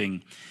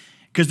developing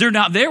because they're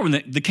not there when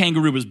the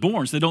kangaroo was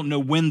born, so they don't know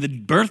when the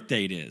birth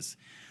date is.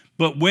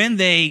 But when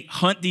they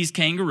hunt these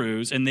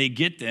kangaroos and they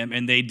get them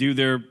and they do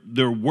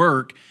their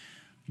work,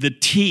 the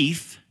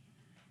teeth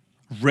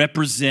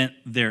represent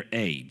their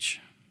age.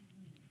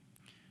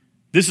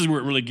 This is where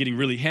it really getting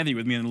really heavy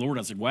with me and the Lord.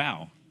 I said,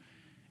 wow.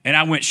 And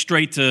I went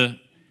straight to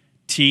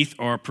teeth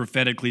are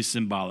prophetically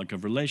symbolic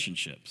of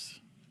relationships.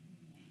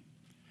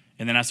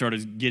 And then I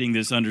started getting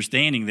this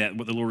understanding that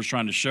what the Lord was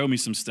trying to show me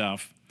some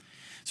stuff.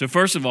 So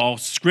first of all,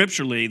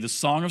 scripturally, the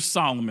Song of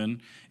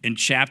Solomon in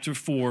chapter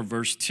 4,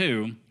 verse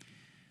 2,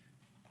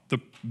 the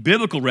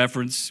biblical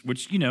reference,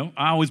 which, I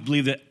always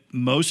believe that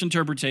most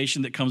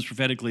interpretation that comes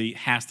prophetically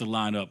has to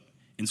line up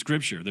in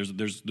Scripture.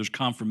 There's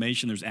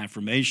confirmation, there's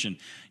affirmation.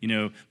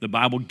 The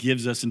Bible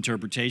gives us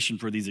interpretation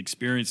for these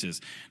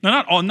experiences.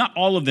 Now, not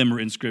all of them are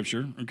in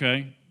Scripture,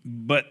 okay?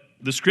 But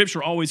the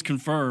Scripture always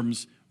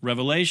confirms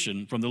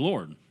revelation from the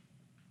Lord.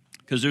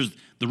 Because there's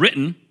the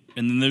written,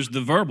 and then there's the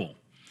verbal.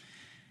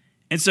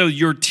 And so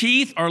your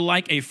teeth are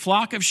like a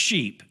flock of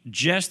sheep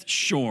just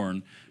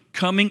shorn,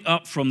 coming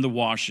up from the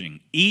washing.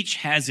 Each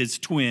has its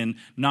twin,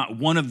 not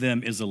one of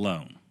them is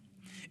alone.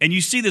 And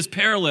you see this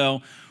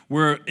parallel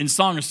where in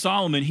Song of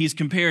Solomon, he's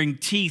comparing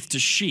teeth to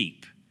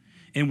sheep.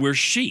 And we're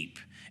sheep,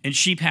 and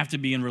sheep have to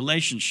be in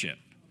relationship.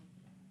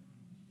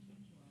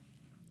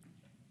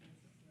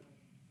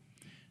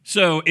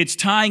 So it's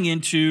tying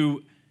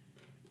into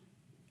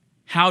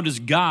how does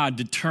God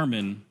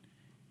determine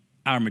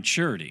our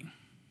maturity?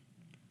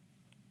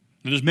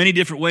 Now, there's many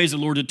different ways the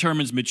Lord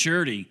determines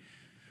maturity,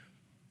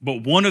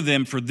 but one of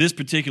them for this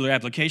particular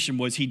application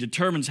was he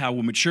determines how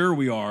mature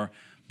we are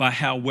by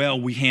how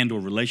well we handle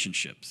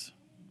relationships.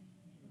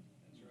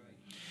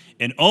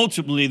 And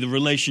ultimately, the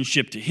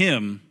relationship to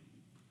him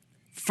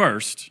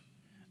first,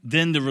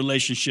 then the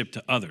relationship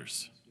to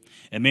others.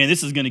 And man,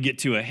 this is going to get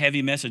to a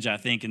heavy message, I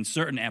think, in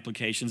certain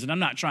applications. And I'm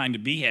not trying to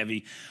be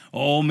heavy.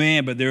 Oh,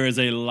 man, but there is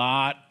a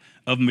lot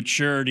of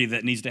maturity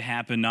that needs to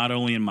happen not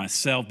only in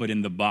myself, but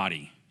in the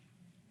body.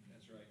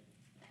 That's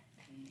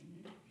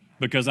right.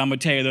 Because I'm going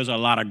to tell you, there's a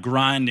lot of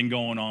grinding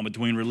going on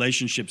between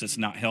relationships that's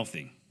not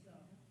healthy.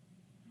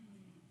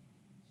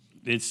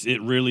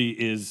 It really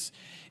is.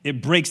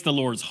 It breaks the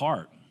Lord's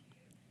heart.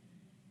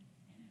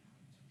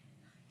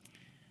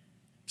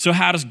 So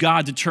how does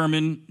God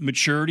determine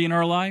maturity in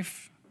our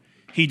life?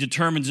 He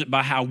determines it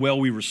by how well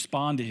we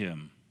respond to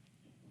him,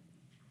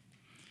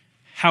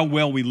 how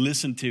well we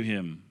listen to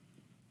him.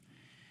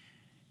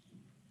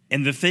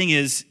 And the thing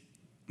is,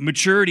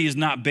 maturity is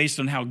not based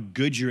on how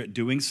good you're at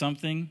doing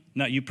something,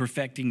 not you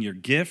perfecting your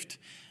gift,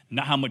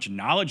 not how much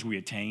knowledge we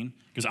attain,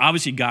 because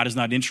obviously God is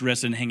not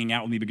interested in hanging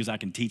out with me because I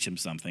can teach him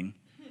something.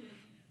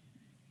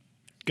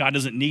 God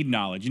doesn't need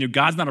knowledge.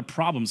 God's not a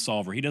problem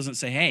solver. He doesn't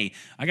say, hey,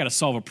 I got to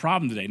solve a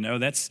problem today. No,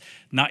 that's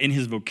not in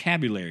his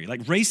vocabulary.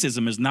 Like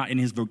racism is not in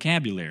his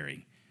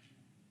vocabulary.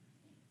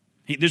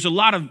 There's a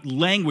lot of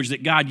language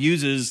that God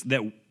uses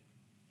that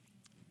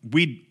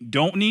we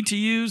don't need to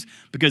use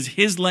because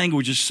his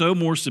language is so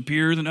more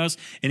superior than us,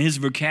 and his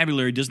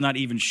vocabulary does not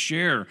even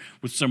share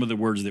with some of the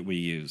words that we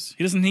use.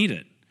 He doesn't need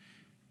it.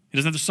 He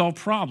doesn't have to solve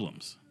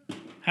problems.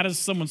 How does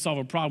someone solve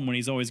a problem when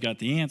he's always got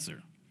the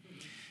answer?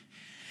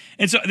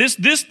 And so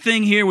this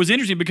thing here was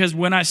interesting because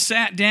when I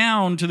sat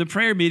down to the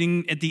prayer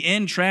meeting, at the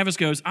end, Travis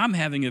goes, I'm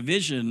having a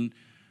vision.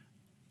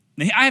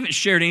 Now, I haven't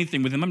shared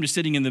anything with him. I'm just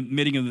sitting in the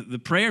meeting of the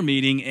prayer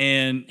meeting,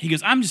 and he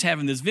goes, I'm just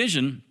having this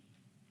vision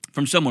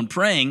from someone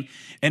praying,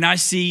 and I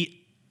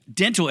see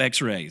dental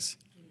x-rays.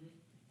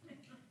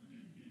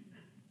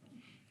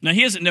 Now,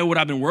 he doesn't know what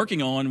I've been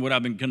working on, what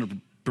I've been kind of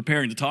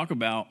preparing to talk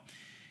about.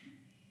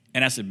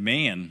 And I said,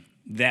 man,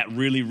 that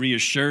really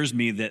reassures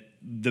me that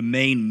the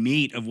main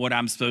meat of what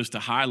I'm supposed to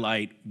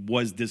highlight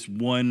was this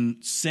one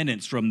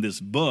sentence from this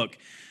book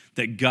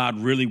that God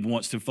really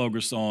wants to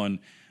focus on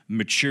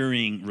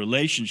maturing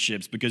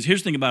relationships. Because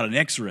here's the thing about an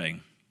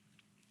x-ray.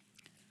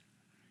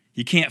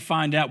 You can't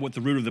find out what the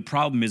root of the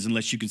problem is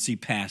unless you can see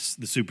past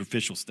the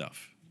superficial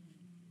stuff.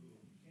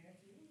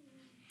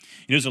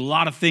 There's a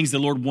lot of things the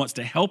Lord wants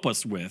to help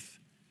us with.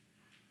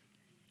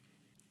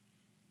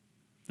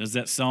 There's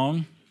that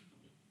song,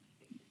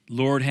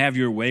 Lord, have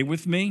your way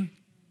with me.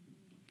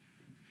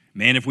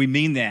 Man, if we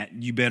mean that,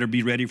 you better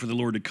be ready for the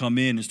Lord to come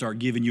in and start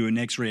giving you an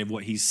x-ray of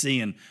what he's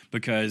seeing,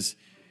 because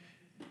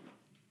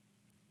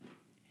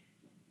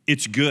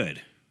it's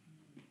good.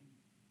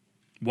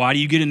 Why do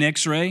you get an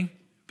x-ray?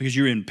 Because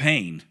you're in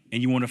pain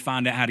and you want to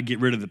find out how to get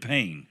rid of the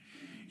pain.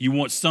 You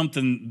want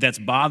something that's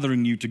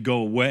bothering you to go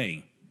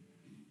away.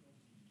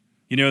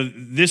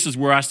 This is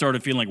where I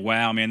started feeling like,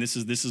 wow, man, this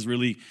is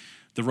really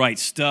the right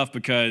stuff,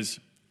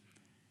 because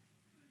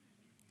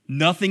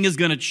nothing is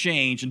going to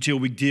change until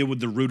we deal with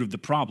the root of the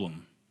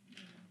problem.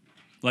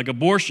 Like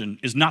abortion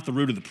is not the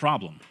root of the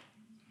problem.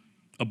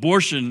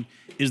 Abortion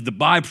is the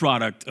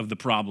byproduct of the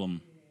problem.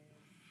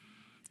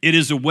 It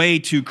is a way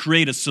to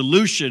create a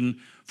solution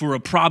for a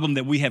problem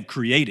that we have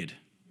created.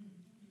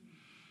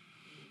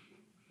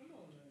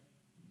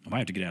 I might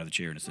have to get out of the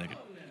chair in a second.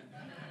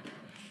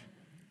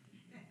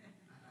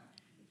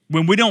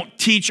 When we don't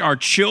teach our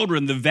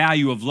children the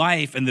value of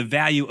life and the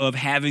value of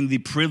having the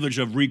privilege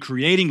of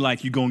recreating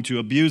life, you're going to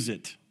abuse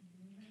it.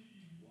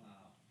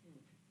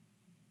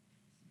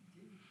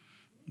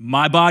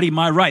 My body,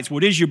 my rights.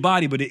 What is your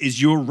body? But is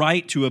your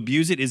right to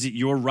abuse it? Is it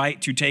your right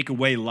to take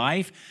away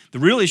life? The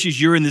real issue is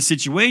you're in this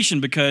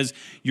situation because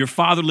you're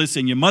fatherless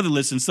and you're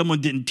motherless, and someone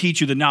didn't teach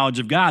you the knowledge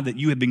of God, that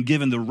you have been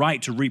given the right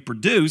to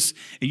reproduce,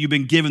 and you've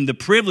been given the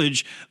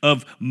privilege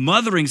of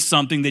mothering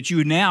something that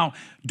you now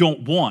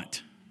don't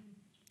want.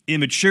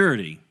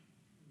 Immaturity.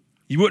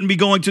 You wouldn't be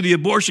going to the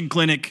abortion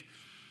clinic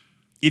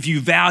if you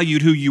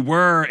valued who you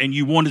were and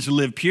you wanted to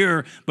live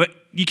pure, but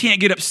you can't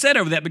get upset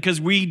over that because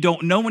we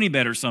don't know any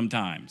better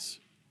sometimes.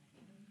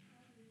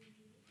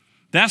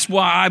 That's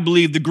why I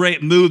believe the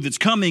great move that's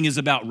coming is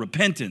about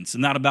repentance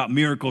and not about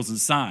miracles and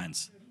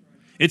signs.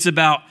 It's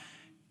about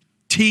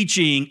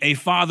teaching a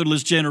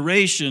fatherless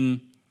generation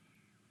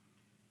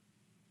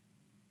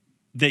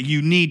that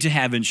you need to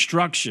have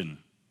instruction.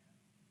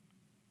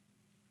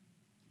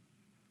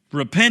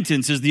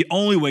 Repentance is the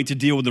only way to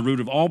deal with the root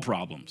of all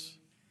problems.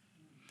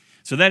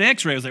 So that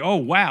x-ray was like, oh,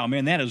 wow,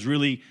 man, that is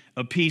really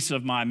a piece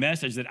of my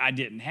message that I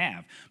didn't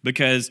have,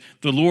 because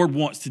the Lord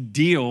wants to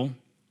deal,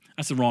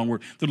 that's the wrong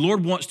word, the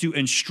Lord wants to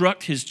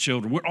instruct his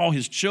children. We're all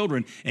his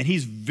children, and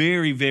he's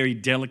very, very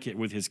delicate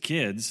with his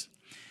kids.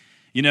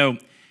 You know,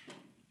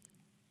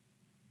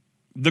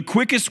 the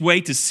quickest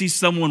way to see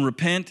someone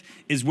repent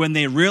is when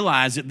they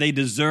realize that they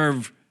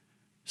deserve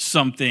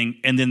something,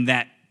 and then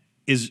that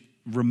is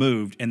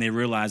removed, and they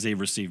realize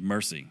they've received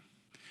mercy.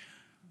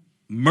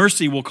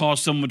 Mercy will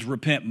cause someone to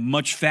repent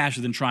much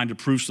faster than trying to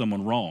prove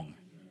someone wrong.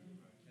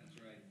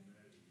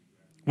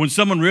 When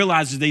someone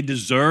realizes they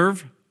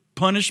deserve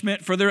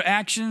punishment for their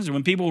actions, and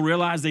when people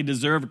realize they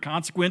deserve a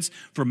consequence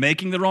for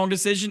making the wrong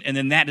decision, and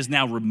then that is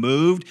now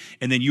removed,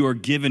 and then you are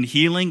given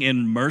healing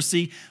and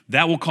mercy,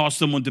 that will cause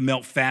someone to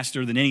melt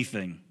faster than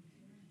anything.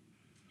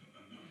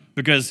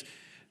 Because,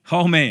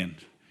 oh man,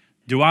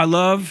 do I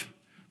love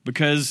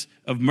because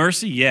of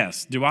mercy?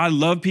 Yes. Do I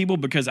love people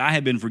because I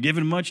have been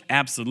forgiven much?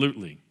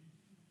 Absolutely.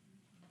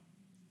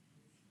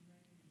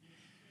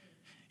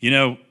 You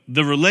know,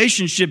 the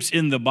relationships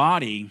in the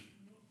body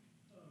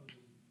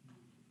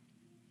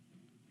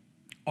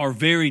are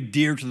very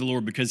dear to the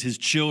Lord because his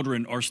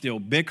children are still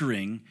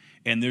bickering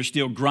and they're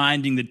still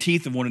grinding the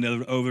teeth of one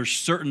another over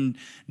certain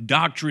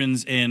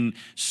doctrines and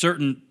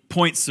certain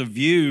points of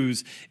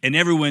views. And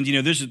everyone, you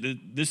know, this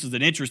is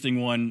an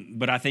interesting one,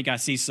 but I think I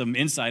see some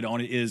insight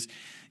on it is,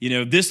 you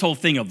know, this whole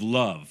thing of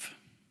love.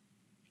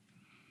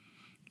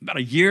 About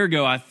a year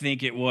ago, I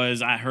think it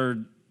was, I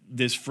heard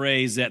this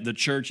phrase that the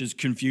church is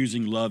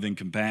confusing love and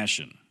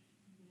compassion.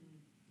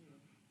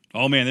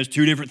 Oh man, there's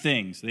two different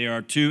things. They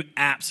are two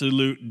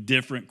absolute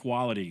different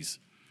qualities.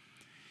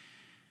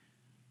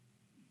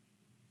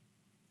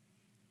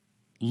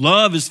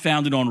 Love is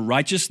founded on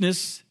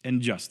righteousness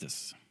and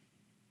justice.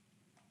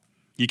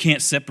 You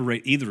can't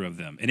separate either of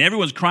them. And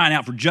everyone's crying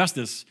out for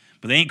justice,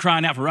 but they ain't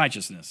crying out for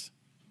righteousness.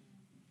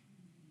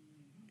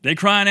 They're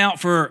crying out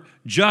for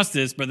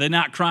justice, but they're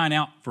not crying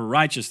out for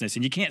righteousness.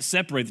 And you can't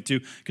separate the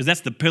two because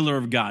that's the pillar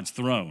of God's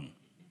throne.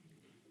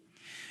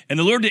 And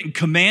the Lord didn't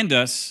command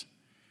us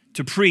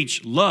to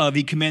preach love.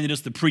 He commanded us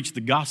to preach the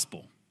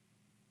gospel.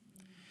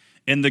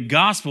 And the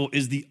gospel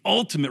is the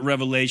ultimate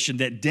revelation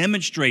that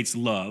demonstrates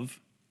love.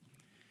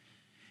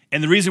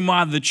 And the reason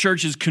why the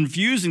church is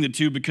confusing the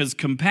two, because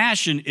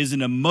compassion is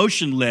an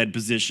emotion-led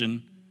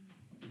position.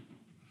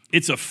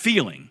 It's a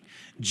feeling.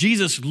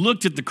 Jesus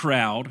looked at the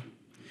crowd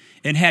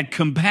and had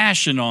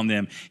compassion on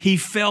them. He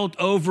felt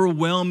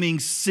overwhelming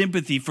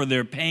sympathy for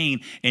their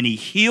pain, and he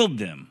healed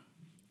them.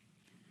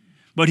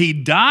 But he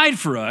died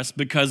for us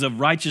because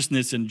of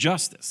righteousness and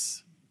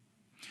justice,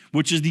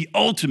 which is the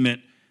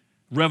ultimate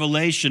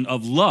revelation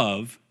of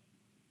love.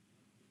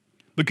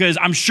 Because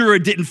I'm sure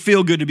it didn't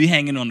feel good to be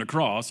hanging on the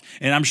cross,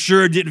 and I'm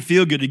sure it didn't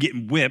feel good to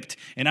get whipped,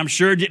 and I'm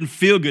sure it didn't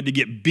feel good to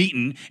get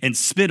beaten and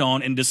spit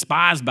on and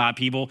despised by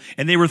people,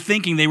 and they were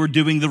thinking they were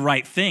doing the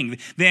right thing.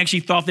 They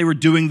actually thought they were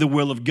doing the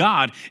will of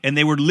God, and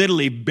they were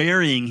literally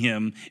burying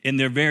him in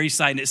their very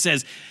sight. And it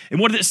says, and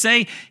what did it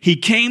say? He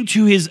came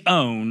to his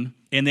own,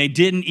 and they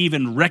didn't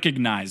even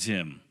recognize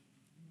him.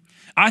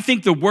 I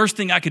think the worst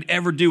thing I could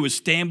ever do is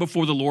stand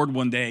before the Lord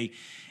one day,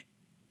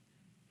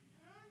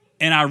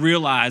 and I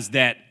realized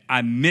that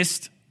I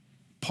missed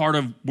part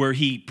of where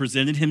he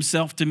presented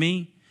himself to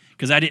me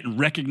because I didn't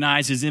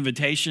recognize his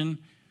invitation,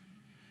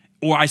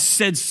 or I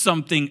said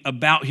something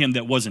about him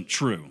that wasn't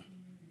true.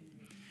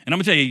 And I'm going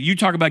to tell you, you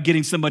talk about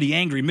getting somebody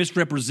angry,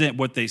 misrepresent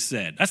what they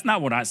said. That's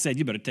not what I said.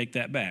 You better take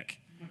that back.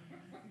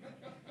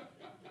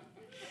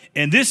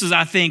 And this is,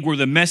 I think, where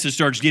the message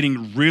starts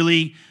getting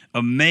really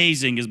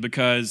amazing, is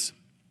because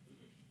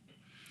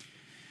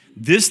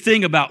this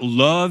thing about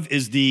love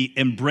is the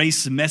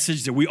embrace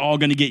message that we all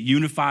going to get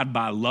unified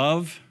by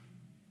love.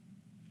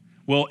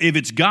 Well, if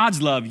it's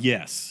God's love,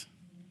 yes.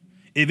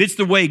 If it's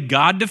the way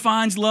God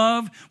defines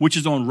love, which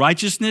is on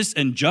righteousness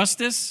and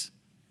justice,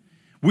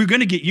 we're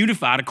going to get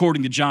unified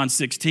according to John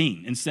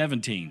 16 and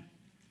 17.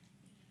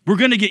 We're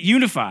going to get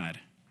unified.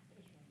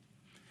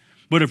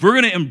 But if we're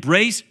going to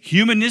embrace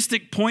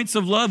humanistic points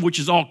of love, which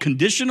is all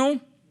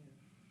conditional,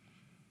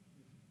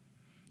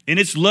 and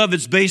it's love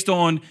that's based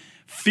on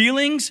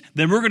feelings,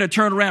 then we're going to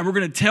turn around. We're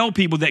going to tell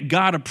people that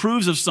God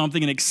approves of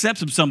something and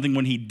accepts of something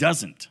when he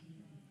doesn't.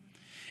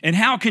 And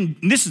how can,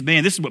 this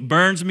is what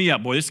burns me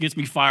up, boy, this gets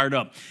me fired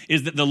up,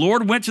 is that the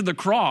Lord went to the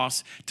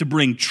cross to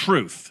bring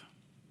truth.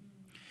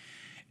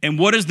 And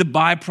what is the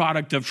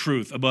byproduct of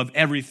truth above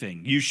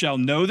everything? You shall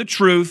know the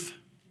truth.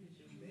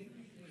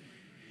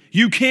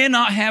 You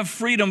cannot have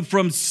freedom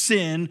from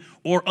sin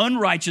or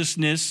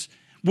unrighteousness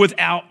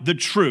without the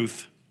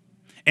truth.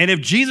 And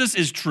if Jesus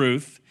is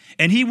truth,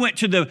 and he went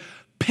to the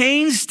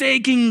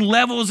painstaking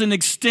levels and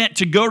extent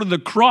to go to the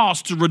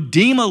cross to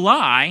redeem a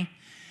lie,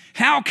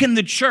 how can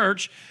the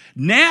church,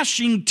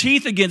 gnashing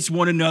teeth against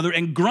one another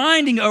and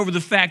grinding over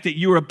the fact that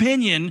your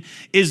opinion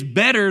is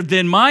better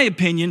than my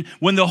opinion,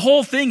 when the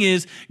whole thing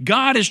is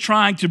God is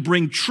trying to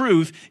bring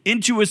truth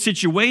into a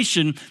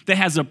situation that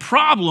has a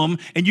problem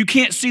and you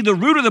can't see the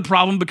root of the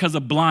problem because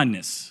of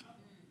blindness?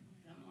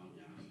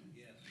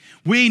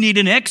 We need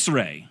an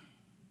X-ray.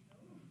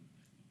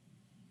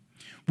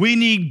 We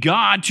need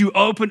God to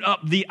open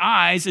up the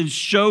eyes and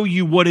show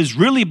you what is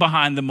really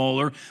behind the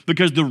molar,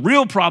 because the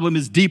real problem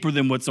is deeper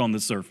than what's on the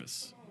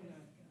surface.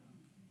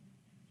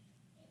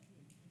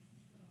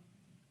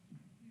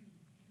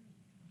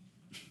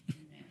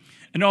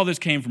 And all this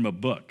came from a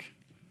book.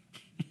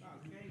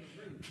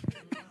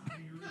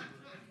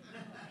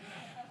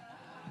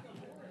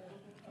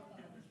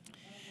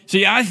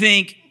 See, I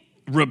think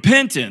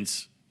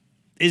repentance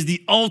is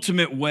the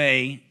ultimate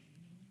way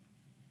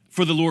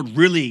for the Lord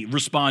really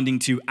responding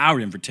to our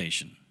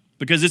invitation,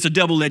 because it's a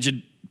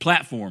double-edged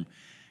platform.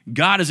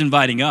 God is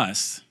inviting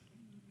us,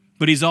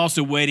 but he's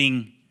also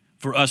waiting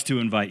for us to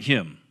invite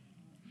him.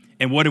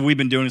 And what have we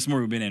been doing this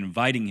morning? We've been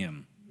inviting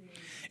him.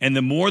 And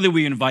the more that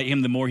we invite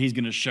him, the more he's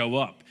going to show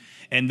up.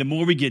 And the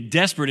more we get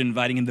desperate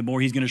inviting him, the more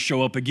he's going to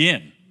show up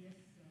again.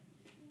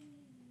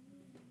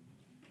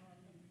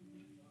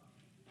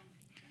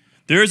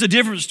 There is a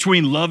difference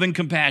between love and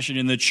compassion,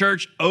 and the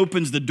church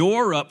opens the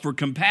door up for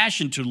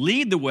compassion to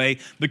lead the way,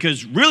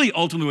 because really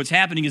ultimately what's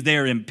happening is they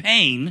are in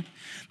pain.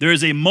 There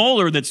is a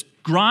molar that's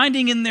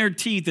grinding in their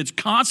teeth, that's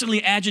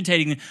constantly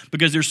agitating them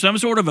because there's some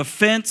sort of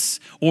offense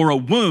or a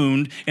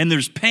wound and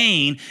there's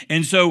pain.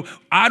 And so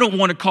I don't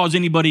want to cause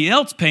anybody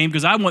else pain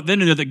because I want them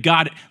to know that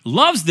God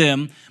loves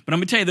them. But I'm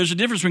going to tell you, there's a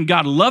difference between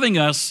God loving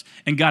us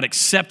and God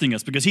accepting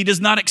us, because he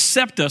does not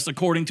accept us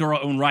according to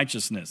our own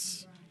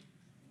righteousness.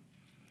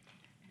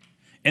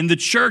 And the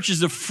church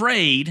is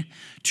afraid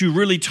to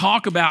really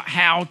talk about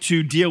how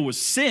to deal with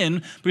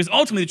sin, because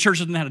ultimately the church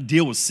doesn't know how to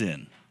deal with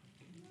sin.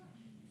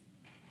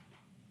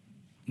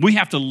 We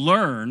have to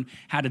learn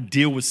how to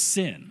deal with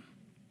sin.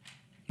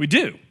 We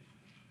do.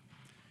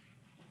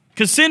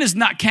 Because sin is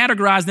not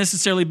categorized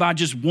necessarily by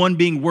just one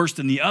being worse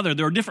than the other.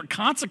 There are different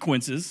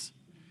consequences.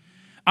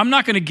 I'm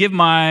not going to give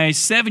my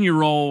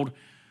 7-year-old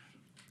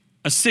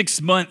a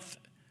 6-month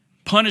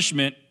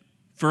punishment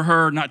for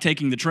her not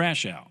taking the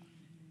trash out.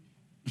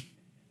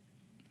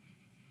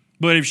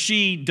 But if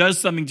she does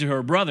something to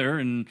her brother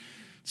and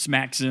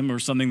smacks him or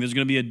something, there's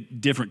going to be a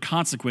different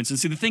consequence. And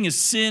see, the thing is,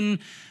 sin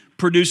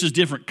produces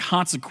different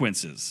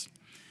consequences.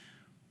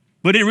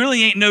 But it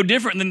really ain't no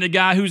different than the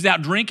guy who's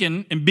out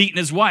drinking and beating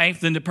his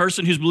wife than the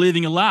person who's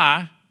believing a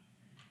lie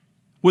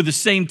with the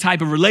same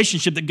type of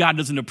relationship that God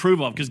doesn't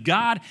approve of. Because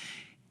God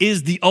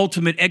is the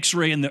ultimate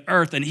X-ray in the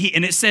earth, and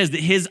it says that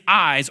his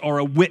eyes are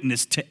a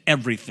witness to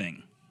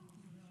everything.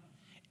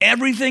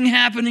 Everything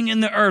happening in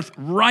the earth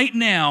right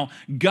now,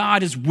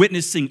 God is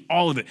witnessing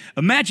all of it.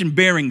 Imagine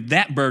bearing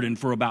that burden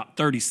for about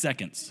 30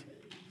 seconds.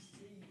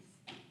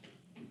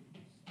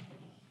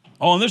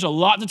 Oh, and there's a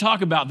lot to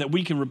talk about that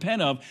we can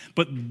repent of,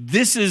 but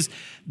this is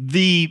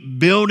the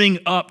building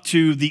up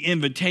to the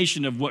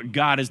invitation of what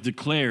God has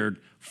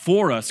declared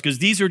for us, because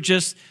these are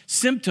just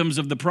symptoms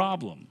of the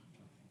problem.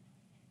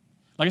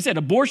 Like I said,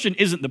 abortion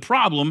isn't the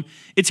problem.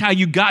 It's how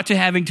you got to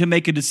having to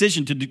make a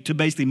decision to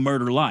basically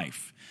murder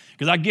life.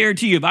 Because I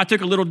guarantee you, if I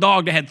took a little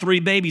dog that had 3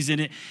 babies in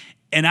it,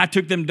 and I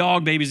took them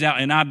dog babies out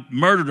and I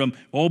murdered them,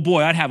 oh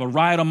boy, I'd have a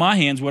riot on my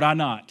hands, would I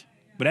not?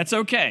 But that's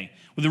okay.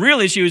 Well, the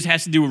real issue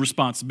has to do with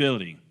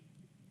responsibility.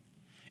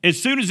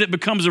 As soon as it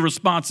becomes a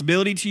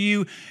responsibility to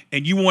you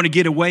and you want to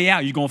get a way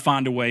out, you're going to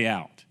find a way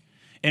out.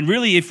 And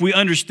really, if we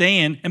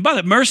understand, and by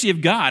the mercy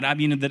of God, I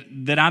mean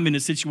that I'm in a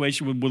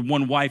situation with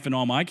one wife and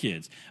all my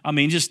kids. I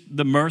mean, just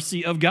the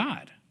mercy of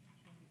God.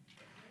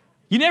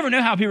 You never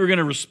know how people are going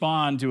to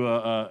respond to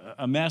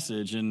a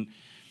message. And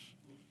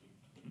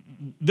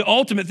the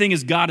ultimate thing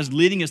is God is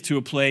leading us to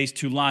a place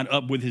to line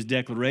up with his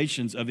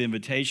declarations of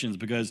invitations,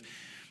 because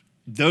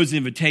those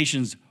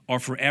invitations are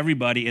for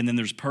everybody, and then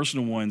there's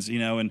personal ones, you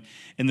know. And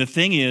the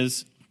thing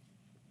is,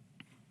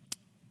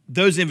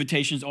 those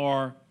invitations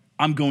are,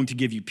 I'm going to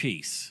give you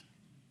peace.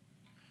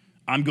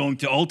 I'm going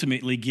to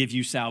ultimately give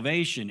you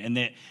salvation. And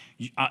that,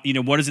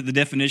 what is it? The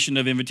definition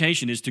of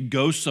invitation is to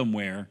go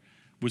somewhere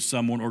with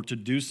someone or to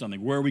do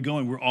something. Where are we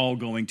going? We're all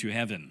going to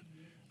heaven.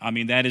 I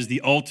mean, that is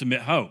the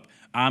ultimate hope.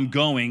 I'm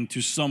going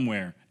to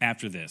somewhere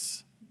after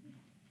this.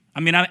 I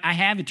mean, I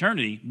have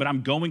eternity, but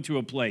I'm going to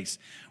a place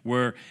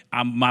where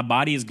my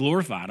body is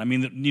glorified. I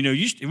mean,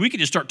 we could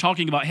just start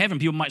talking about heaven.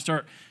 People might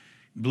start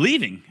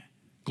believing.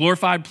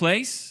 Glorified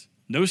place,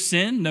 no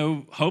sin,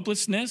 no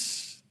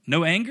hopelessness,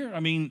 no anger. I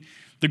mean,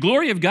 the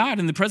glory of God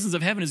in the presence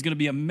of heaven is going to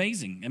be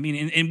amazing. I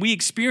mean, and we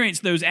experience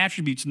those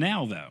attributes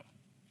now, though.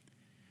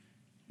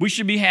 We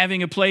should be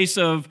having a place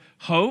of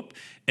hope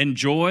and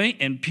joy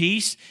and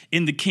peace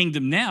in the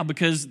kingdom now,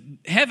 because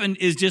heaven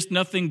is just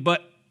nothing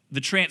but the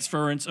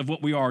transference of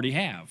what we already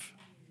have.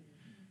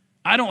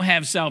 I don't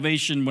have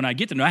salvation when I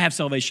get there. No, I have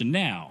salvation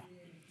now.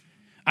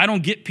 I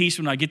don't get peace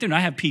when I get there. No, I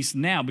have peace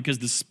now because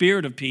the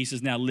Spirit of peace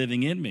is now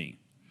living in me.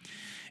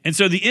 And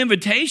so the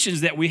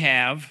invitations that we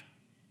have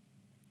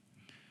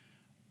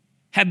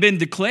been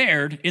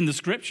declared in the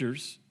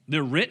Scriptures.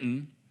 They're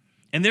written,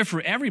 and they're for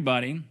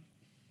everybody.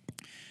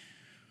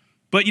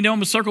 But, I'm going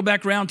to circle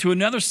back around to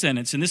another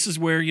sentence, and this is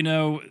where,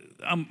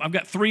 I've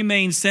got three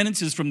main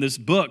sentences from this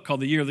book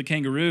called The Year of the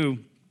Kangaroo.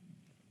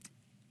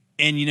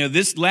 And,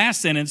 this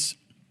last sentence,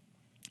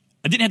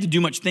 I didn't have to do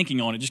much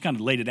thinking on it, just kind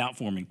of laid it out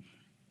for me.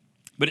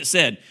 But it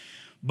said,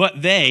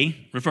 but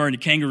they, referring to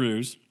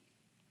kangaroos,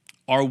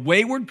 are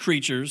wayward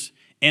creatures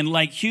and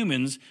like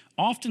humans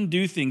often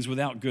do things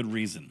without good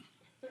reason.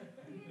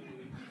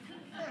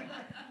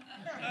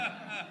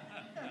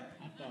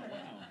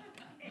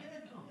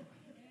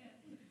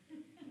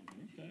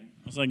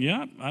 I was like,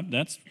 yeah, I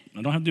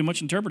don't have to do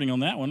much interpreting on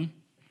that one.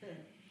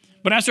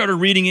 But I started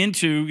reading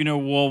into,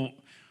 well,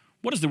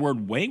 what does the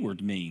word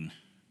wayward mean?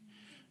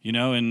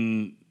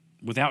 And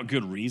without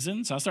good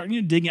reason. So I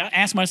started digging. I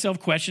asked myself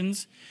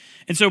questions.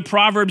 And so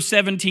Proverbs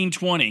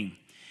 17:20,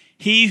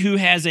 he who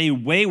has a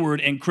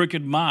wayward and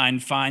crooked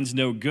mind finds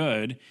no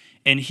good,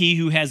 and he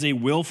who has a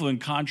willful and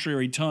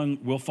contrary tongue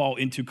will fall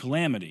into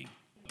calamity.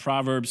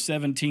 Proverbs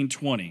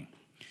 17:20,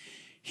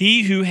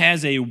 he who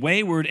has a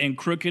wayward and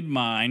crooked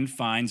mind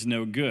finds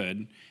no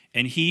good,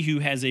 and he who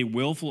has a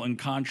willful and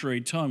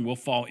contrary tongue will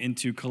fall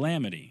into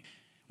calamity.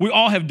 We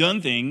all have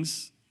done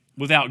things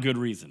without good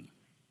reason.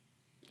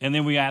 And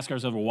then we ask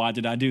ourselves, well, why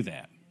did I do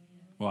that?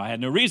 Well, I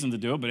had no reason to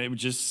do it, but it would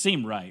just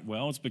seem right.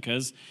 Well, it's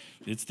because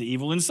it's the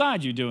evil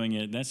inside you doing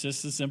it. That's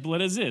just as simple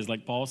as it is.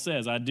 Like Paul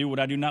says, I do what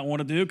I do not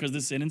want to do because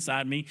the sin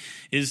inside me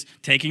is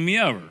taking me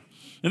over.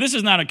 Now, this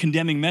is not a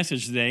condemning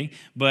message today,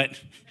 but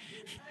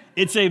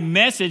it's a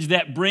message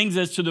that brings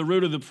us to the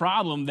root of the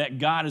problem that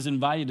God has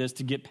invited us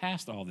to get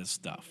past all this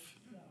stuff.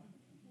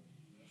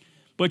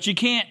 But you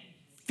can't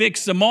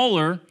fix a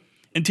molar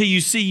until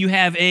you see you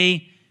have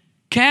a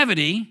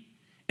cavity,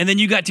 and then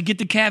you got to get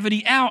the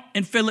cavity out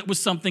and fill it with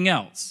something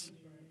else.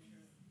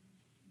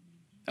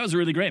 That was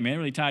really great, man. It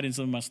really tied in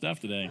some of my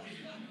stuff today.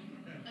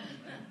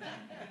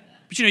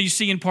 But, you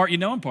see in part, you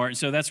know in part. And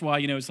so that's why,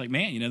 it's like,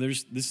 man,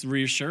 there's this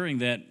reassuring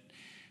that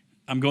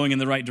I'm going in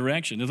the right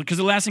direction. Because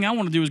the last thing I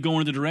want to do is go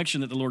in the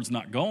direction that the Lord's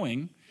not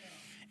going.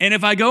 And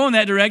if I go in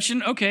that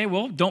direction, okay,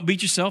 well, don't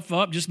beat yourself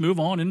up. Just move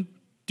on and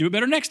do it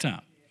better next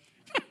time.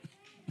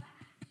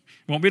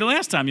 Won't be the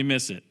last time you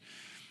miss it.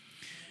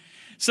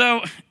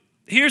 So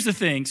here's the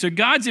thing. So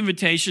God's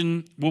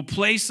invitation will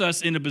place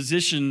us in a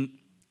position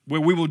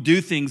where we will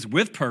do things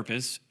with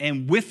purpose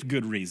and with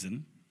good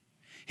reason.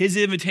 His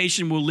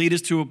invitation will lead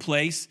us to a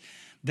place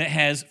that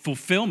has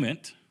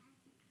fulfillment.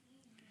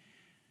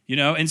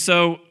 And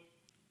so,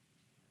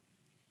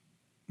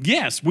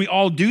 yes, we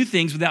all do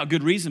things without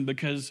good reason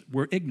because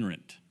we're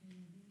ignorant.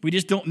 We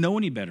just don't know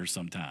any better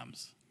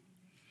sometimes.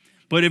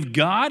 But if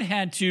God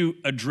had to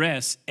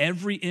address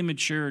every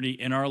immaturity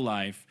in our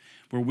life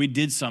where we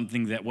did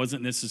something that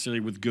wasn't necessarily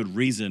with good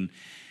reason,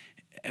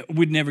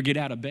 we'd never get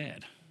out of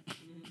bed.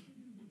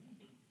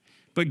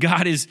 But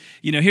God is,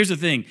 here's the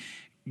thing.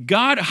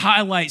 God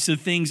highlights the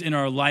things in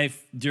our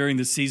life during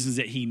the seasons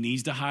that he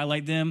needs to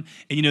highlight them.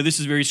 And, this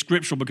is very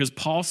scriptural because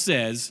Paul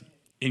says,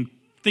 I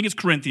think it's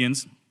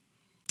Corinthians,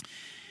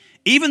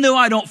 even though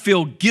I don't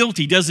feel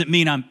guilty doesn't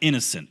mean I'm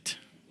innocent.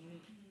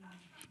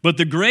 But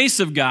the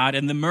grace of God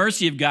and the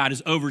mercy of God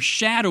is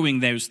overshadowing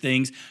those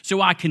things so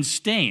I can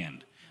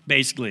stand,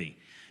 basically.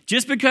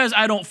 Just because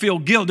I don't feel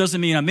guilt doesn't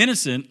mean I'm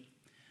innocent,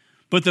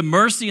 but the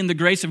mercy and the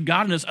grace of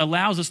God in us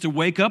allows us to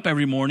wake up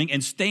every morning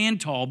and stand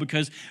tall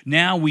because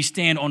now we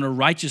stand on a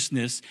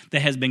righteousness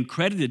that has been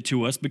credited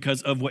to us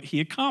because of what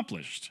he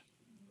accomplished.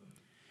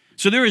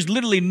 So there is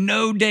literally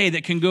no day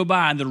that can go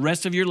by in the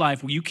rest of your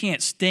life where you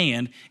can't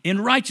stand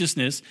in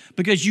righteousness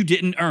because you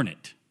didn't earn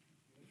it.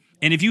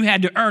 And if you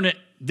had to earn it,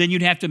 then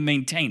you'd have to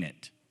maintain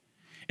it.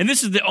 And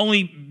this is the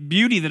only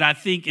beauty that I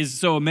think is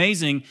so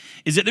amazing,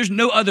 is that there's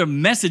no other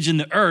message in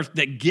the earth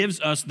that gives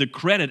us the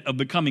credit of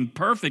becoming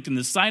perfect in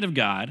the sight of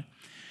God,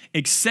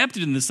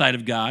 accepted in the sight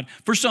of God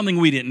for something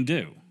we didn't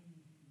do.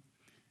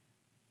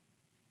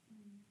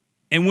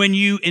 And when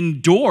you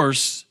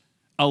endorse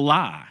a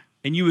lie,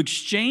 and you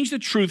exchange the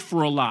truth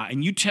for a lie,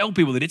 and you tell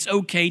people that it's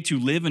okay to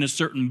live in a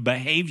certain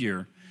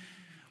behavior,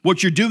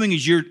 what you're doing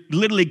is you're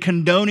literally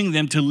condoning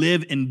them to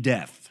live in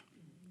death.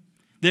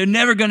 They're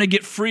never going to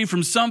get free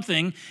from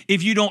something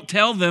if you don't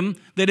tell them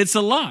that it's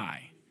a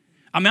lie.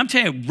 I mean, I'm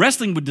telling you,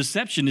 wrestling with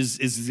deception is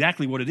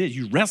exactly what it is.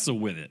 You wrestle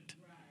with it.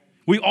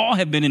 We all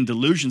have been in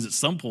delusions at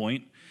some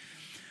point.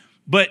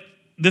 But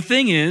the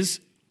thing is,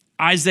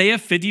 Isaiah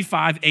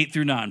 55, 8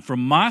 through 9. For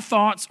my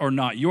thoughts are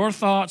not your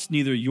thoughts,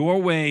 neither your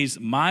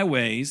ways my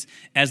ways.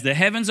 As the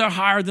heavens are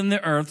higher than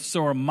the earth,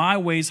 so are my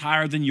ways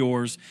higher than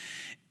yours,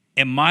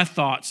 and my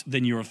thoughts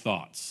than your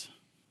thoughts.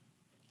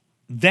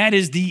 That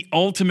is the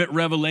ultimate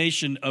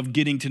revelation of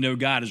getting to know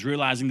God, is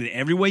realizing that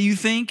every way you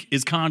think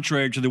is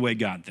contrary to the way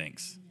God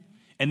thinks.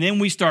 And then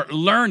we start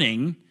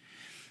learning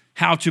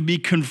how to be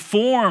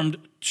conformed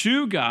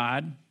to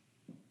God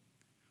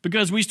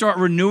because we start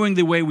renewing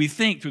the way we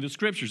think through the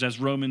scriptures. That's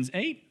Romans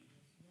 8.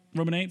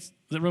 Romans 8? Is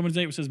that Romans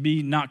 8 which says,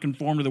 be not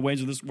conformed to the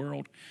ways of this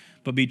world,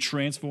 but be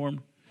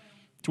transformed?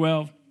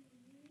 12.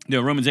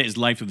 No, Romans 8 is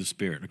life through the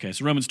Spirit. Okay,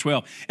 so Romans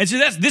 12. And so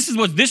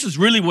this is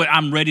really what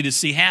I'm ready to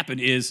see happen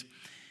is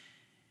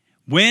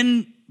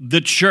when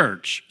the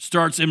church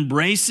starts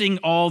embracing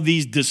all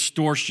these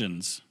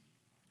distortions,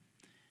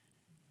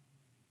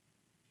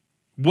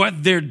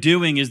 what they're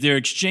doing is they're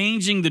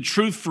exchanging the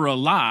truth for a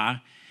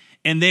lie,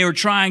 and they are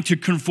trying to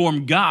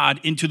conform God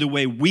into the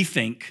way we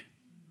think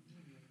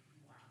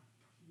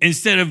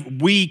instead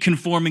of we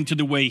conforming to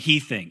the way he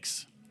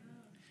thinks.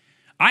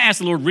 I asked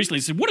the Lord recently,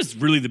 I said, what is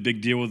really the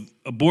big deal with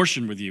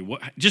abortion with you?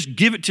 Just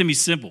give it to me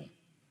simple.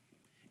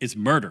 It's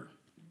murder.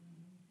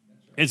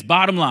 It's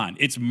bottom line.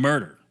 It's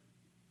murder.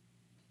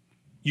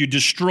 You're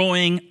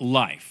destroying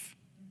life.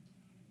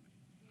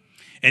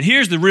 And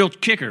here's the real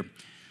kicker.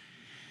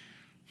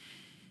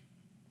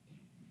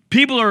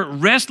 People are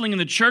wrestling in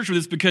the church with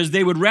this because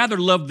they would rather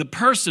love the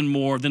person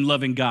more than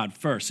loving God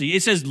first. See,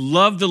 it says,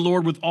 love the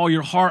Lord with all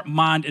your heart,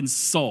 mind, and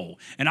soul.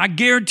 And I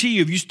guarantee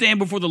you, if you stand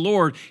before the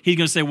Lord, he's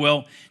going to say,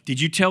 well,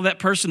 did you tell that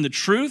person the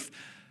truth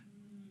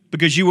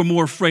because you were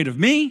more afraid of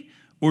me?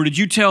 Or did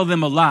you tell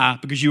them a lie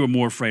because you were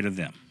more afraid of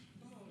them?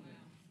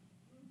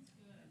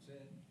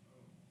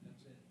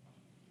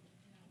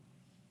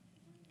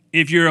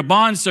 If you're a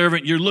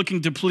bondservant, you're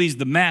looking to please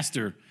the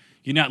master.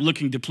 You're not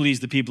looking to please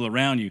the people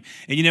around you.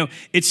 And you know,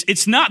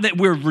 it's not that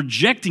we're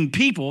rejecting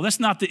people. That's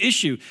not the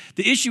issue.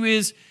 The issue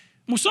is,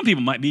 well, some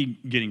people might be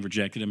getting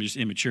rejected. I mean, just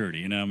immaturity,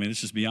 you know. I mean,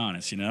 let's just be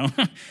honest, you know.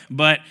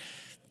 But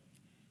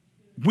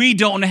we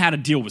don't know how to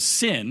deal with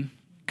sin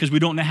because we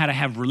don't know how to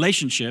have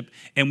relationship,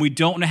 and we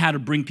don't know how to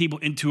bring people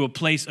into a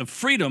place of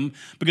freedom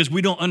because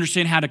we don't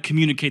understand how to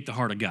communicate the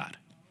heart of God.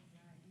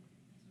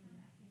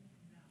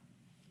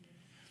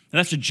 Now,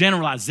 that's a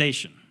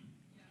generalization.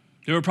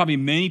 There are probably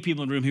many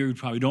people in the room here who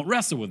probably don't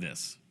wrestle with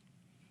this.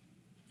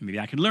 Maybe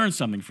I can learn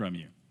something from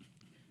you.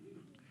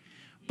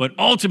 But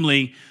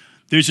ultimately,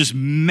 there's this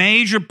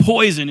major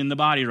poison in the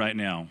body right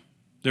now.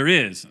 There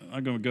is.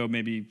 I'm going to go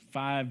maybe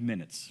 5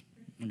 minutes.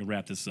 I'm going to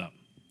wrap this up.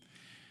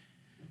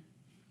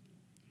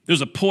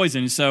 There's a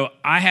poison. So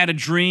I had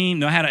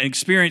an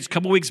experience a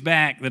couple weeks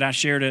back that I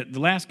shared at the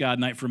last God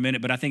night for a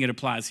minute, but I think it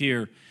applies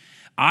here.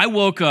 I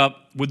woke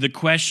up with the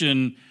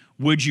question,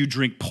 would you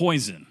drink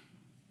poison?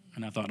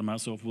 And I thought to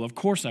myself, well, of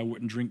course I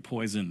wouldn't drink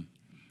poison.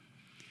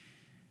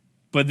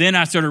 But then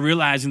I started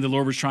realizing the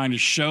Lord was trying to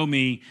show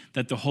me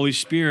that the Holy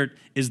Spirit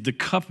is the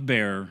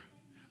cupbearer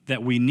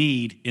that we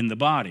need in the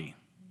body.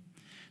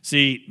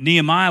 See,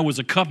 Nehemiah was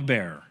a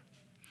cupbearer.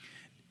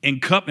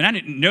 And I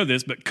didn't know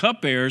this, but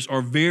cupbearers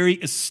are very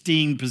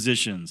esteemed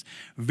positions,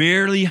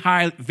 very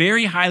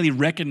highly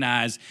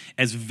recognized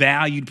as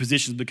valued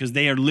positions because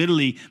they are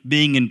literally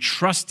being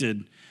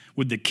entrusted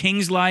with the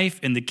king's life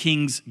and the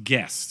king's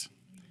guest.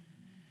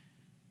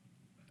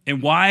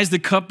 And why is the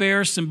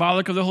cupbearer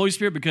symbolic of the Holy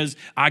Spirit? Because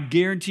I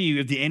guarantee you,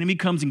 if the enemy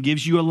comes and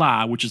gives you a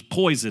lie, which is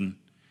poison,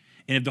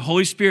 and if the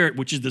Holy Spirit,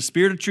 which is the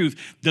Spirit of truth,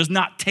 does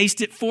not taste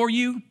it for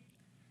you,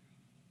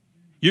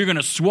 you're going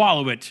to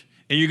swallow it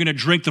and you're going to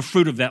drink the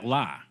fruit of that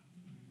lie.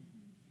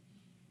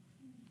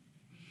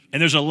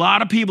 And there's a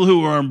lot of people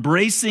who are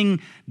embracing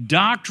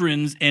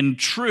doctrines and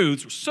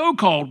truths,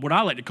 so-called, what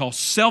I like to call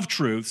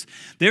self-truths.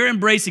 They're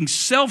embracing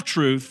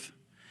self-truth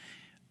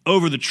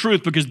over the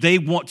truth because they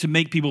want to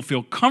make people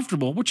feel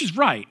comfortable, which is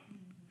right.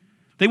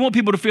 They want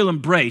people to feel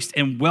embraced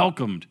and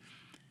welcomed.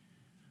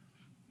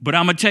 But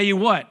I'm going to tell you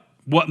what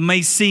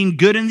may seem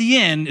good in the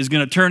end is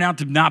going to turn out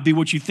to not be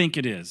what you think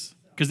it is,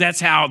 because that's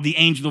how the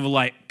angel of the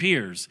light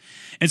appears.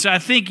 And so I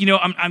think, you know,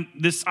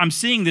 I'm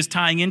seeing this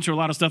tying into a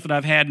lot of stuff that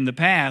I've had in the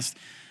past.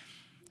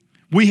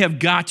 We have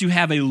got to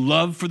have a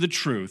love for the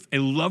truth, a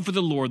love for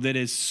the Lord that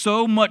is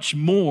so much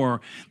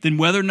more than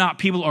whether or not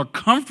people are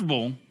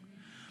comfortable,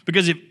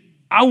 because if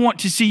I want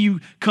to see you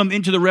come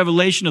into the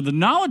revelation of the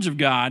knowledge of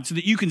God so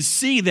that you can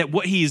see that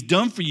what he has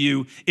done for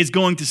you is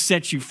going to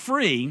set you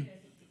free.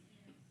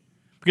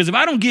 Because if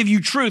I don't give you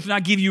truth and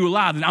I give you a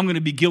lie, then I'm going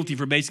to be guilty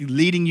for basically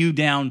leading you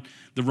down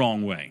the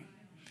wrong way.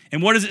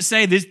 And what does it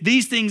say?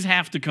 These things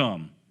have to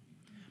come.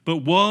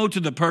 But woe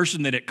to the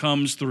person that it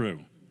comes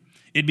through.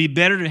 It'd be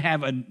better to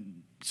have a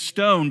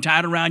stone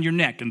tied around your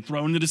neck and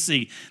thrown into the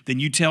sea than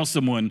you tell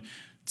someone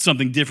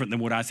something different than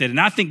what I said. And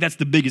I think that's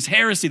the biggest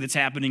heresy that's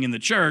happening in the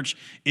church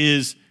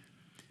is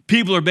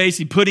people are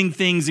basically putting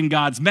things in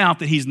God's mouth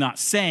that he's not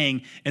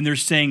saying, and they're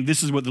saying,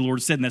 this is what the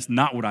Lord said, and that's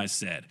not what I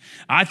said.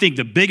 I think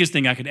the biggest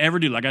thing I could ever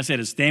do, like I said,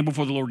 is stand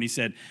before the Lord, and he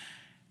said,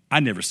 I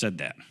never said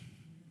that.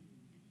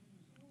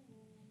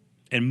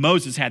 And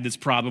Moses had this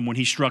problem when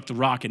he struck the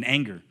rock in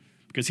anger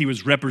because he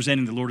was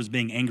representing the Lord as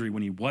being angry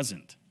when he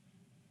wasn't.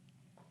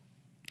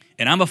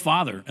 And I'm a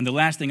father, and the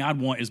last thing I'd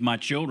want is my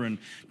children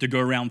to go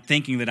around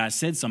thinking that I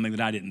said something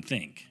that I didn't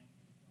think.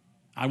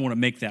 I want to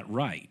make that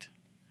right.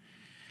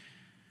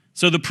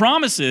 So the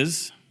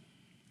promises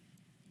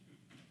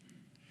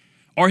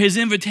are his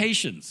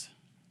invitations.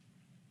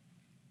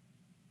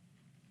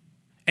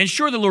 And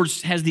sure, the Lord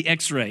has the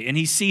x-ray, and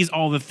he sees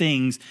all the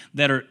things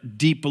that are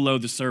deep below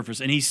the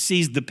surface, and he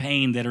sees the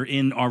pain that are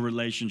in our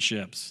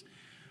relationships.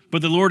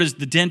 But the Lord is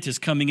the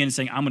dentist coming in and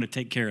saying, I'm going to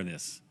take care of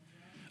this.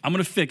 I'm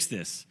going to fix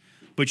this.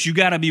 But you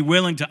got to be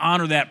willing to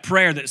honor that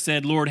prayer that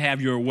said, Lord,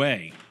 have your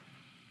way.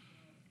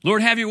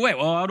 Lord, have your way.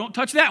 Well, don't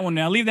touch that one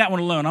now. Leave that one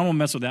alone. I don't want to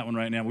mess with that one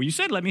right now. Well, you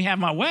said, let me have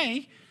my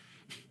way.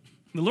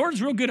 The Lord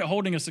is real good at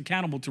holding us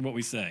accountable to what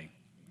we say.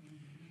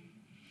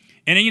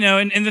 And,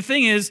 and the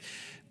thing is,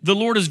 the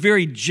Lord is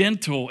very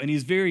gentle and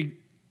he's very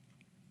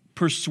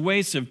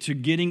persuasive to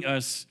getting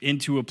us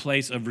into a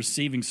place of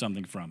receiving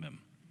something from him.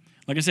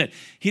 Like I said,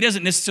 he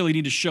doesn't necessarily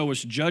need to show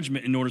us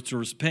judgment in order to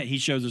repent. He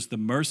shows us the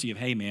mercy of,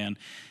 hey, man,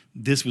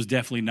 this was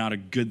definitely not a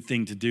good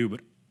thing to do, but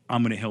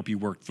I'm going to help you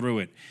work through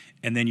it.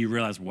 And then you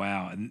realize,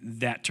 wow, and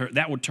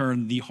that will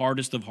turn the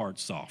hardest of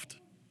hearts soft.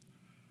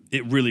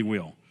 It really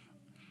will.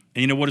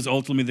 And you know what does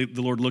ultimately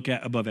the Lord look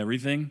at above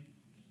everything?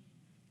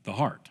 The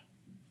heart.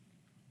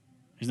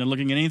 He's not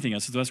looking at anything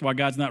else. So that's why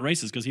God's not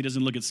racist, because he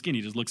doesn't look at skin.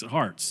 He just looks at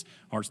hearts.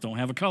 Hearts don't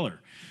have a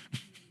color.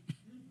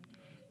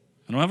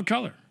 They don't have a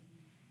color.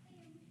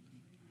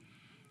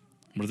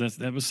 But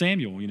that was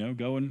Samuel,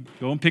 go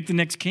and pick the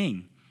next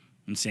king.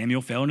 And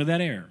Samuel fell into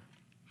that error.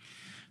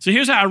 So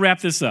here's how I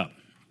wrap this up.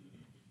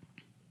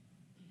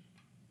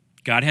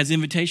 God has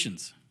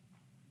invitations.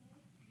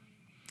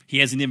 He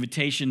has an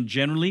invitation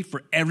generally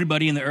for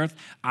everybody in the earth.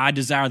 I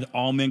desire that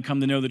all men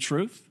come to know the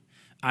truth.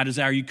 I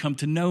desire you come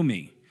to know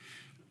me.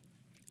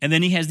 And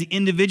then he has the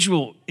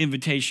individual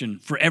invitation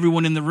for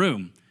everyone in the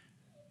room.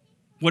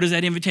 What is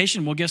that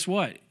invitation? Well, guess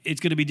what? It's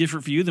going to be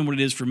different for you than what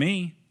it is for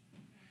me.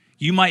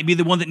 You might be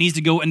the one that needs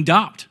to go and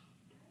adopt.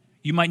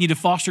 You might need to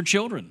foster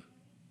children.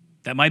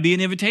 That might be an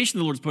invitation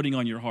the Lord's putting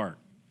on your heart.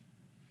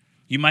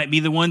 You might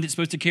be the one that's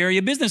supposed to carry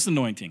a business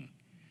anointing.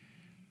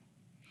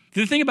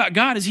 The thing about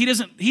God is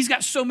he's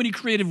got so many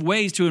creative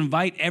ways to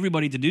invite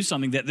everybody to do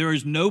something that there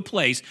is no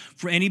place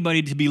for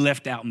anybody to be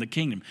left out in the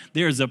kingdom.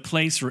 There is a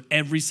place for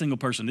every single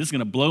person. This is going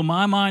to blow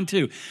my mind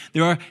too.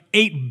 There are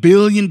 8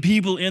 billion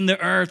people in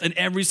the earth, and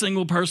every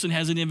single person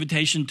has an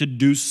invitation to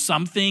do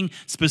something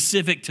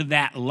specific to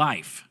that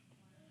life.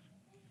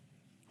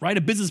 Write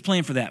a business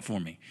plan for that for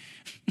me.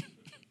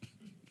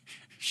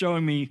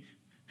 Showing me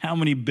how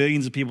many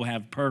billions of people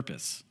have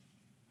purpose.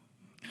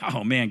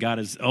 Oh, man, God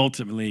is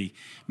ultimately,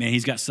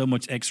 he's got so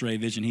much x-ray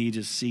vision. He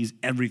just sees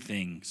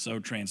everything so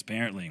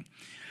transparently.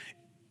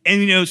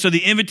 And, so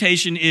the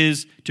invitation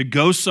is to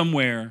go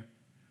somewhere,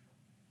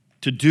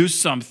 to do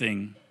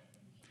something,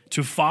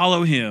 to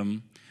follow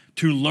him,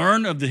 to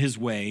learn of his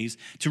ways,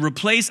 to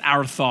replace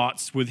our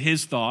thoughts with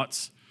his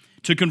thoughts,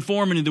 to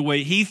conform into the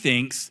way he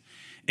thinks.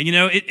 And,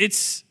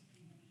 it's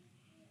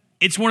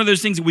one of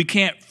those things that we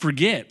can't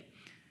forget.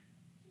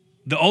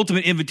 The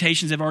ultimate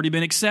invitations have already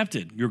been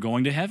accepted. You're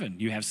going to heaven.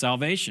 You have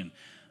salvation.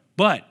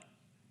 But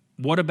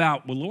what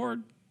about, well,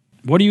 Lord,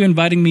 what are you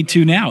inviting me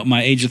to now at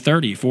my age of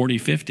 30, 40,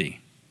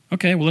 50?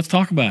 Okay, well, let's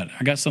talk about it.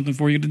 I got something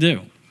for you to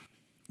do.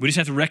 We just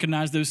have to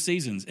recognize those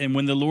seasons. And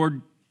when the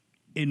Lord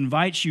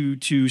invites you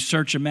to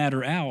search a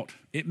matter out,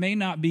 it may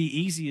not be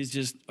easy as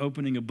just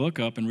opening a book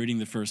up and reading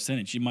the first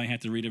sentence. You might have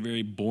to read a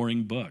very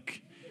boring book.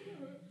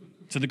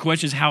 So the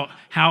question is, how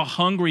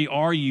hungry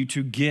are you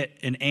to get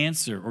an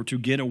answer or to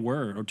get a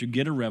word or to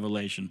get a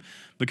revelation?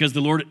 Because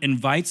the Lord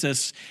invites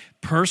us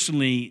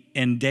personally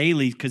and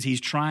daily because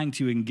he's trying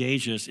to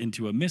engage us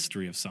into a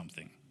mystery of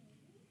something.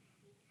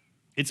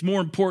 It's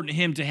more important to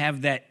him to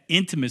have that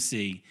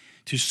intimacy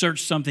to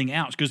search something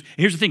out. Because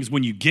here's the thing, is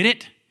when you get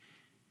it,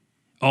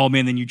 oh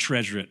man, then you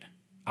treasure it.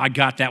 I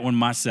got that one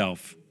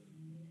myself.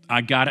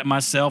 I got it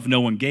myself.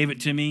 No one gave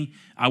it to me.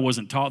 I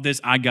wasn't taught this.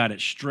 I got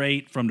it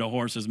straight from the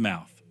horse's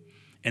mouth.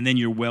 And then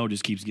your well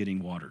just keeps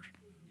getting watered,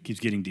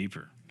 keeps getting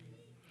deeper.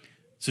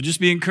 So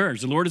just be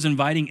encouraged. The Lord is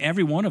inviting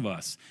every one of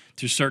us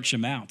to search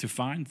him out, to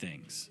find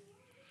things.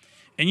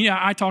 And,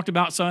 I talked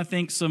about,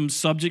 some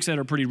subjects that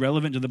are pretty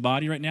relevant to the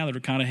body right now that are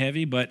kind of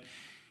heavy. But,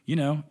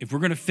 if we're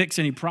going to fix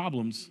any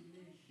problems,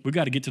 we've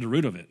got to get to the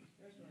root of it.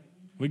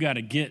 We've got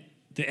to get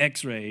the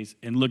x-rays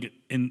and look at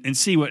and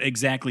see what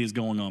exactly is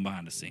going on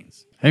behind the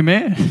scenes.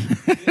 Amen.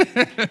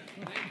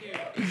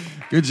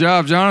 Good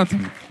job,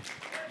 Jonathan.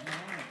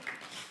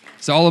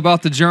 It's all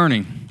about the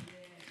journey.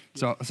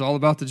 It's all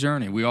about the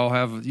journey. We all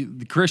have,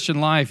 the Christian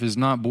life is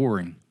not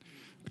boring.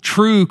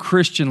 True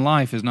Christian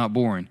life is not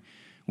boring.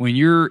 When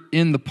you're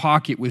in the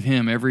pocket with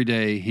him every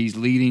day, he's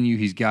leading you,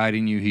 he's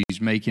guiding you, he's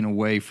making a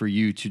way for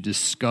you to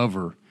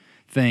discover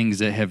things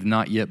that have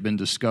not yet been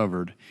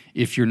discovered.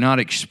 If you're not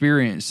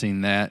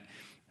experiencing that,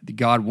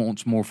 God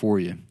wants more for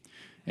you.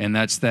 And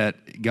that's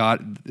that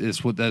God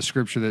is what that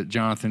scripture that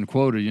Jonathan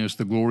quoted. It's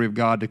the glory of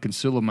God to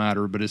conceal a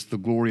matter, but it's the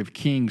glory of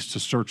kings to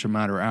search a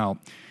matter out.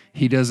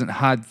 He doesn't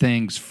hide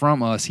things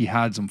from us. He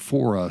hides them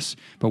for us.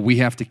 But we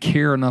have to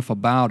care enough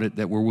about it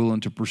that we're willing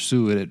to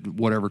pursue it at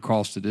whatever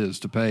cost it is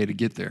to pay to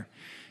get there.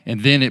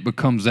 And then it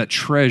becomes that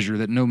treasure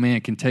that no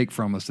man can take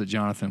from us that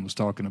Jonathan was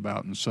talking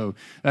about. And so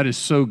that is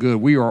so good.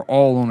 We are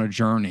all on a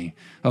journey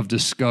of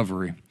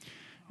discovery.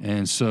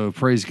 And so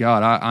praise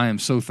God. I am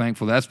so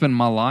thankful. That's been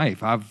my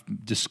life. I've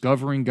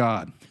discovering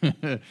God.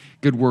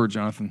 Good word,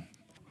 Jonathan.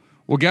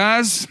 Well,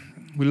 guys,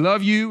 we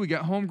love you. We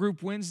got home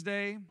group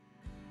Wednesday.